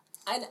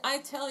 And I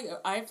tell you,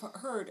 I've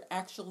heard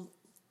actual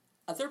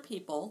other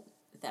people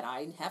that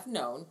I have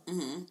known,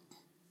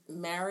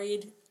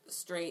 married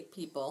straight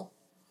people,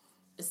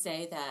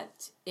 say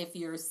that if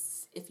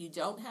you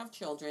don't have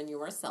children,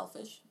 you are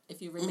selfish.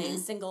 If you remain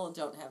single and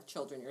don't have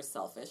children, you're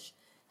selfish.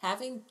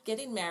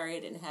 Getting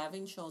married and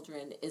having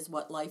children is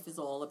what life is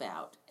all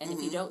about. And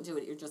if you don't do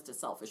it, you're just a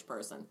selfish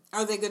person.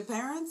 Are they good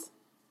parents?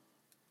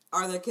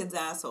 Are their kids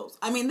assholes?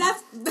 I mean,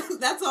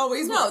 that's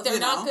always they're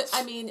not good.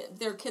 I mean,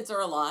 their kids are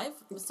alive,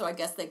 so I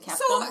guess they kept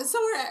them. So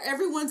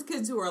everyone's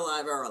kids who are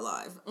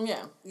alive.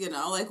 Yeah.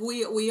 Like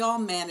we all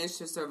manage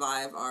to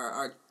survive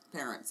our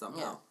parents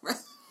somehow. Yeah.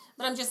 Right?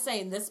 But I'm just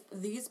saying,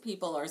 these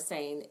people are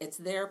saying it's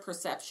their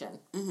perception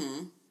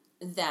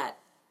that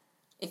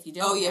if you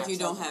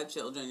don't have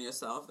children, you're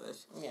selfish.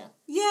 Yeah.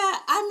 Yeah,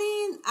 I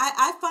mean,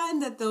 I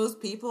find that those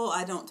people,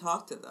 I don't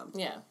talk to them.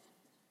 Yeah.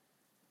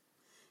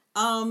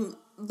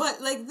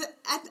 But like,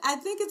 I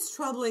think it's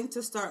troubling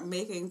to start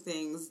making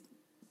things.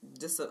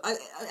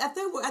 I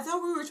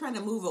thought we were trying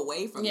to move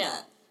away from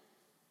that.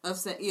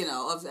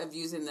 of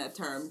using that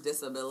term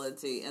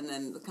disability and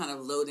then kind of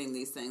loading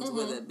these things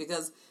with it.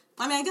 Because,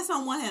 I mean, I guess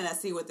on one hand I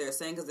see what they're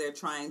saying because they're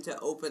trying to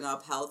open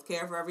up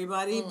healthcare for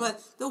everybody.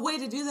 But the way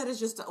to do that is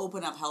just to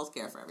open up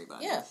healthcare for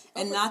everybody. Yeah.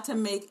 And not to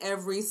make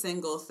every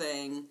single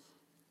thing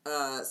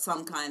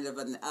some kind of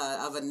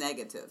a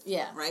negative.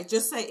 Yeah. Right?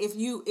 Just say if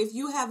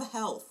you have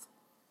health,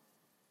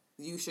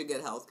 you should get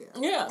health care.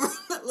 Yeah.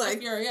 Like,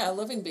 if you're a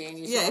living being,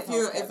 you should have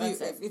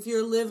if you're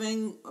a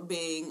living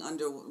being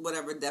under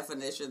whatever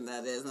definition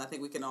that is, and I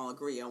think we can all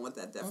agree on what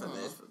that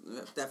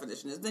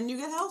definition is, then you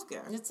get health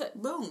care. That's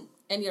it. Boom.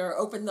 And you're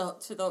open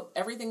to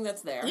everything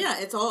that's there. Yeah,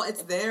 it's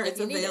there, it's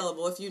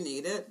available if you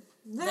need it.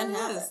 Then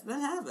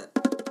have it.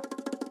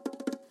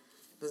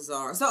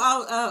 Bizarre.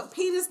 So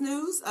penis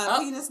news,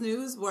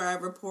 where I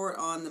report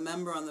on the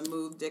Member on the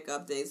Move Dick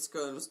Updates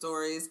Scrotum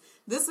Stories.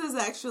 This is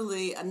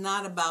actually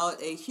not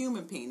about a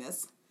human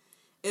penis.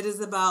 It is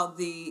about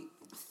the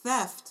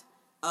theft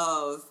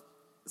of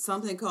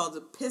something called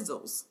the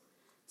pizzles.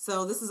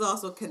 So this is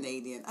also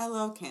Canadian. I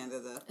love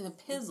Canada. And a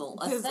pizzle.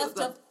 A theft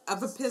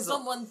of a pizzle.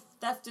 Someone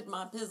thefted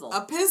my pizzle.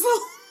 A pizzle?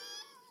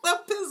 A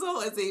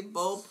pizzle is a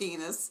bull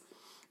penis.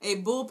 A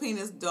bull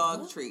penis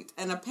dog treat.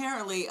 And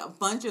apparently a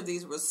bunch of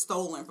these were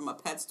stolen from a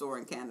pet store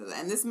in Canada.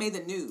 And this made the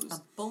news. A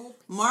bull?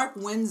 Mark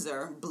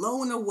Windsor,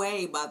 blown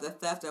away by the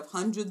theft of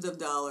hundreds of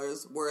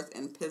dollars worth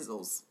in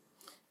pizzles.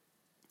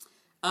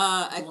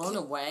 Blown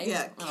away?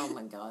 Yeah. Oh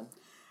my God.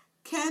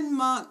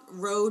 Kenmont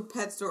Road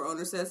pet store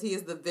owner says he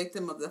is the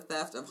victim of the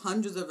theft of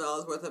hundreds of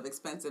dollars worth of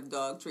expensive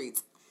dog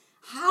treats.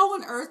 How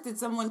on earth did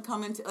someone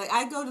come into... Like,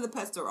 I go to the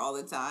pet store all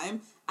the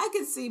time. I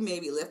could see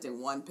maybe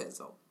lifting one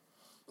pizzle.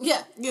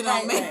 Yeah.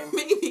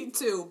 Maybe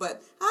two.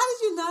 But how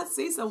did you not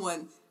see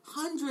someone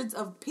hundreds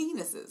of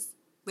penises?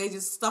 They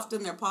just stuffed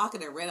in their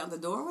pocket and ran out the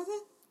door with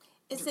it?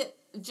 Is it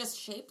just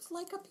shaped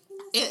like a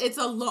penis?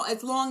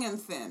 It's long and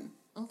thin.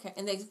 Okay,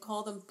 and they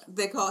call them...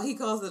 He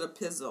calls it a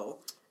pizzle.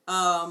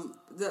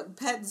 The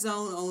pet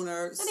zone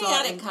owner... And he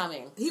had it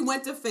coming. He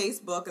went to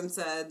Facebook and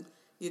said,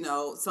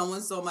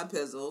 someone stole my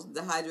pizzles,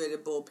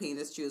 dehydrated bull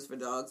penis chews for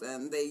dogs,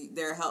 and they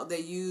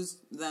use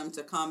them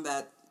to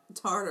combat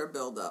tartar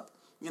buildup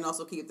and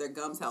also keep their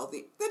gums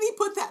healthy. Then he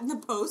put that in the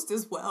post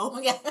as well.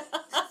 Yeah.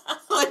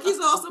 Like, he's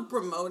also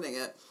promoting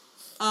it.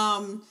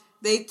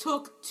 They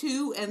took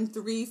 2 and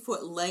 3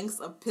 foot lengths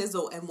of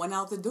pizzle and went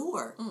out the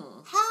door.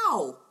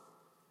 How?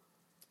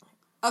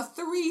 A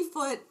 3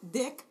 foot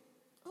dick?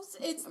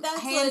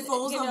 That's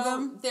handfuls of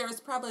them.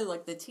 There's probably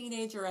like the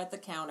teenager at the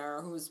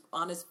counter who's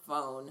on his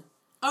phone.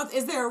 Oh,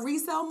 is there a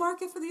resale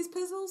market for these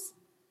pizzles?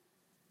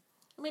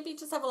 Or maybe you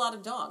just have a lot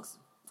of dogs.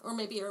 Or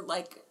maybe you're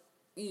like,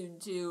 you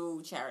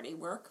do charity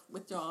work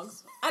with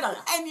dogs. I don't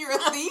know. And you're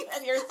a thief?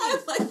 And you're a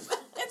thief.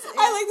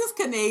 I like this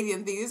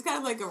Canadian thief. He's kind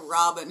of like a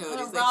Robin Hood.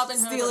 He's Robin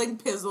Hood stealing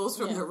pizzles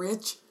from the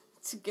rich.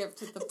 To give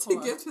to the poor.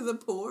 To give to the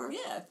poor.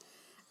 Yeah.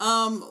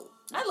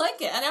 I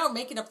like it. And now I'm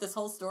making up this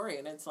whole story,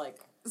 and it's like...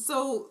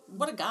 So...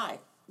 What a guy.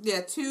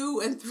 Yeah,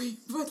 2 and 3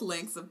 foot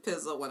lengths of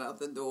pizzle went out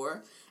the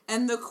door.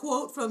 And the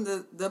quote from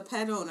the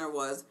pet owner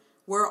was,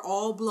 "We're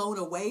all blown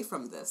away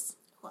from this."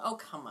 Oh,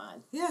 come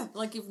on. Yeah.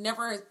 Like you've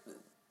never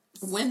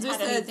Windsor had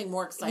said anything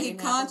more exciting he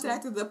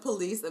contacted the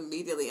police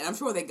immediately, and I'm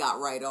sure they got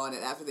right on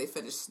it after they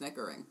finished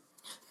snickering.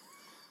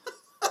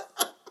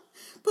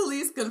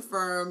 Police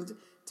confirmed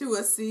to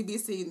a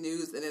CBC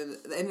News that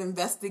an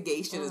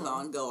investigation is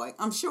ongoing.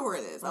 I'm sure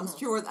it is. I'm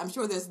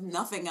sure there's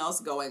nothing else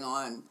going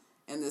on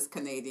in this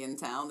Canadian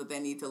town that they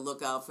need to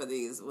look out for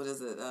these,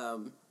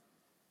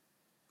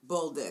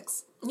 bull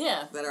dicks.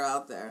 Yeah. That are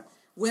out there.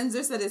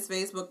 Windsor said his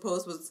Facebook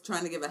post was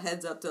trying to give a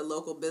heads up to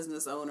local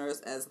business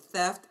owners as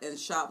theft and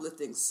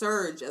shoplifting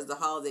surge as the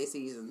holiday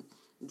season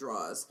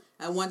draws.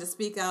 I wanted to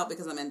speak out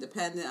because I'm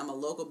independent, I'm a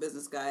local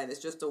business guy, and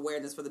it's just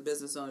awareness for the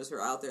business owners who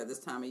are out there this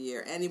time of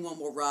year. Anyone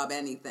will rob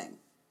anything.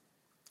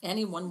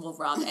 Anyone will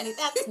rob anything.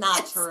 That's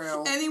not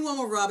true. Anyone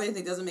will rob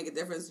anything. Doesn't make a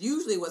difference.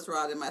 Usually what's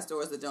robbed in my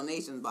store is the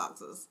donation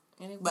boxes.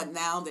 But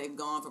now they've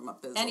gone from my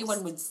business.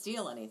 Anyone would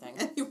steal anything.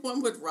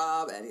 Anyone would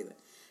rob anything.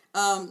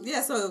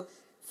 So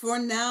for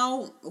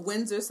now,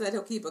 Windsor said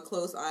he'll keep a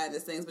close eye on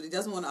these things, but he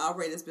doesn't want to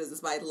operate his business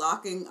by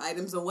locking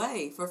items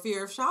away for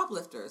fear of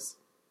shoplifters.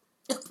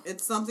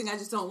 It's something I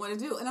just don't want to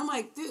do. And I'm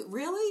like, dude,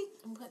 really?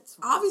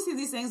 Obviously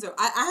these things are...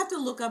 I have to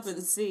look up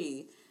and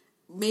see.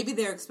 Maybe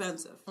they're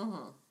expensive.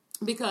 Mm-hmm.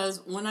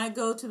 Because when I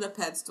go to the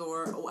pet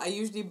store, I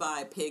usually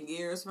buy pig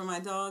ears for my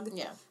dog.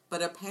 Yeah.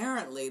 But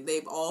apparently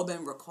they've all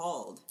been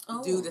recalled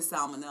due to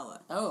salmonella.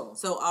 Oh.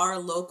 So our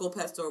local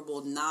pet store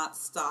will not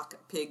stock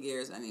pig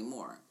ears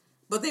anymore.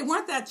 But they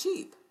weren't that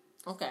cheap.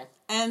 Okay.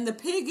 And the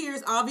pig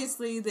ears,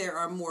 obviously there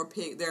are more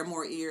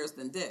ears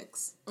than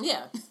dicks.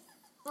 Yeah.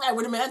 I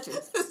would imagine.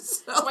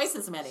 Twice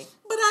as many.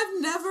 But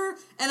I've never,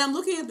 and I'm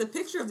looking at the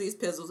picture of these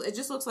pizzles, it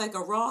just looks like a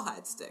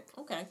rawhide stick.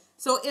 Okay.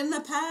 So in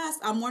the past,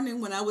 I'm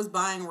wondering when I was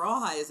buying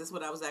rawhide, is this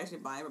what I was actually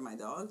buying for my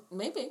dog?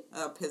 Maybe.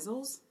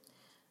 Pizzles?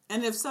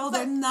 And if so,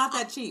 they're not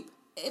that cheap.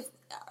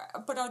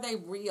 But are they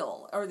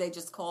real, or they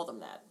just call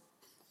them that?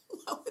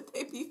 Why would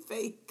they be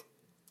fake?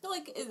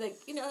 Like,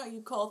 you know how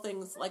you call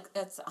things like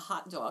that's a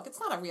hot dog? It's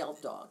not a real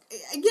dog. Yeah,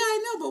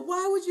 I know, but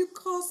why would you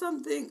call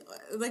something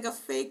like a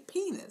fake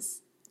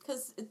penis?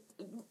 Because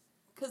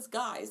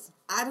guys.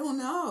 I don't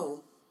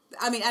know.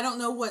 I mean, I don't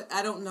know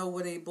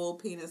what a bull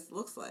penis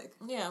looks like.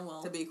 Yeah,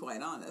 well, to be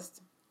quite honest,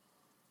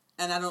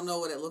 and I don't know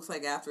what it looks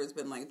like after it's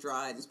been like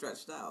dried and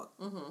stretched out.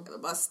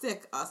 Mm-hmm. A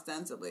stick,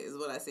 ostensibly, is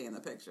what I see in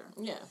the picture.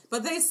 Yeah,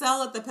 but they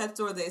sell at the pet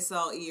store. They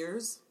sell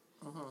ears,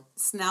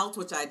 snout,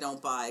 which I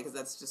don't buy because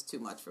that's just too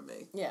much for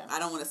me. Yeah, I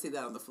don't want to see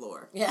that on the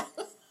floor. Yeah,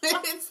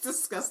 it's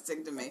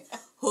disgusting to me.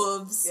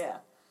 Hooves. Yeah.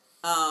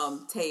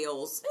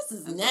 Tails. This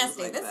is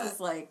nasty. This is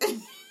like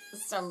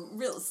some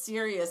real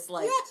serious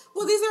like. Yeah.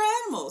 Well, these are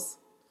animals.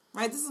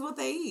 Right, this is what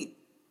they eat.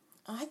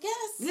 I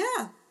guess.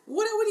 Yeah.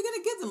 What are you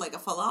going to give them? Like a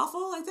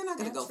falafel? Like, they're not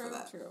going to go for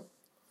that. True.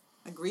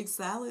 A Greek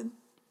salad?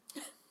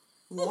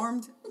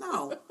 Warmed?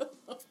 No.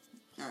 All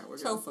right, we're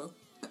Tofu.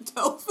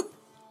 Tofu.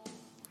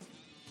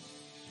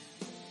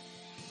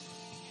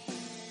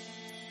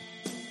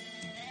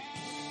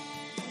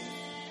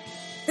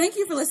 Thank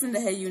you for listening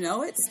to Hey You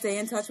Know It. Stay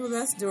in touch with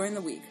us during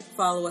the week.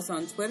 Follow us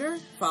on Twitter.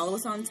 Follow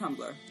us on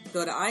Tumblr.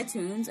 Go to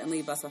iTunes and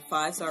leave us a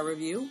 5-star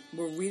review.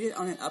 We'll read it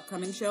on an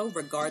upcoming show,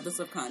 regardless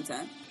of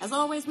content. As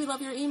always, we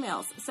love your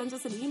emails. Send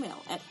us an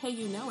email at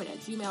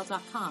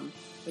heyyouknowit@gmail.com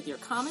with your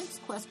comments,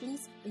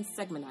 questions, and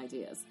segment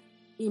ideas.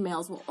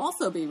 Emails will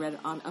also be read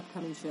on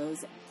upcoming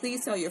shows.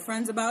 Please tell your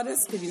friends about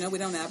us, because you know we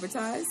don't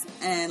advertise.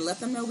 And let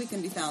them know we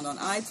can be found on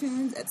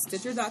iTunes, at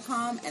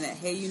Stitcher.com, and at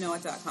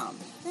heyyouknowit.com.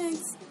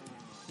 Thanks.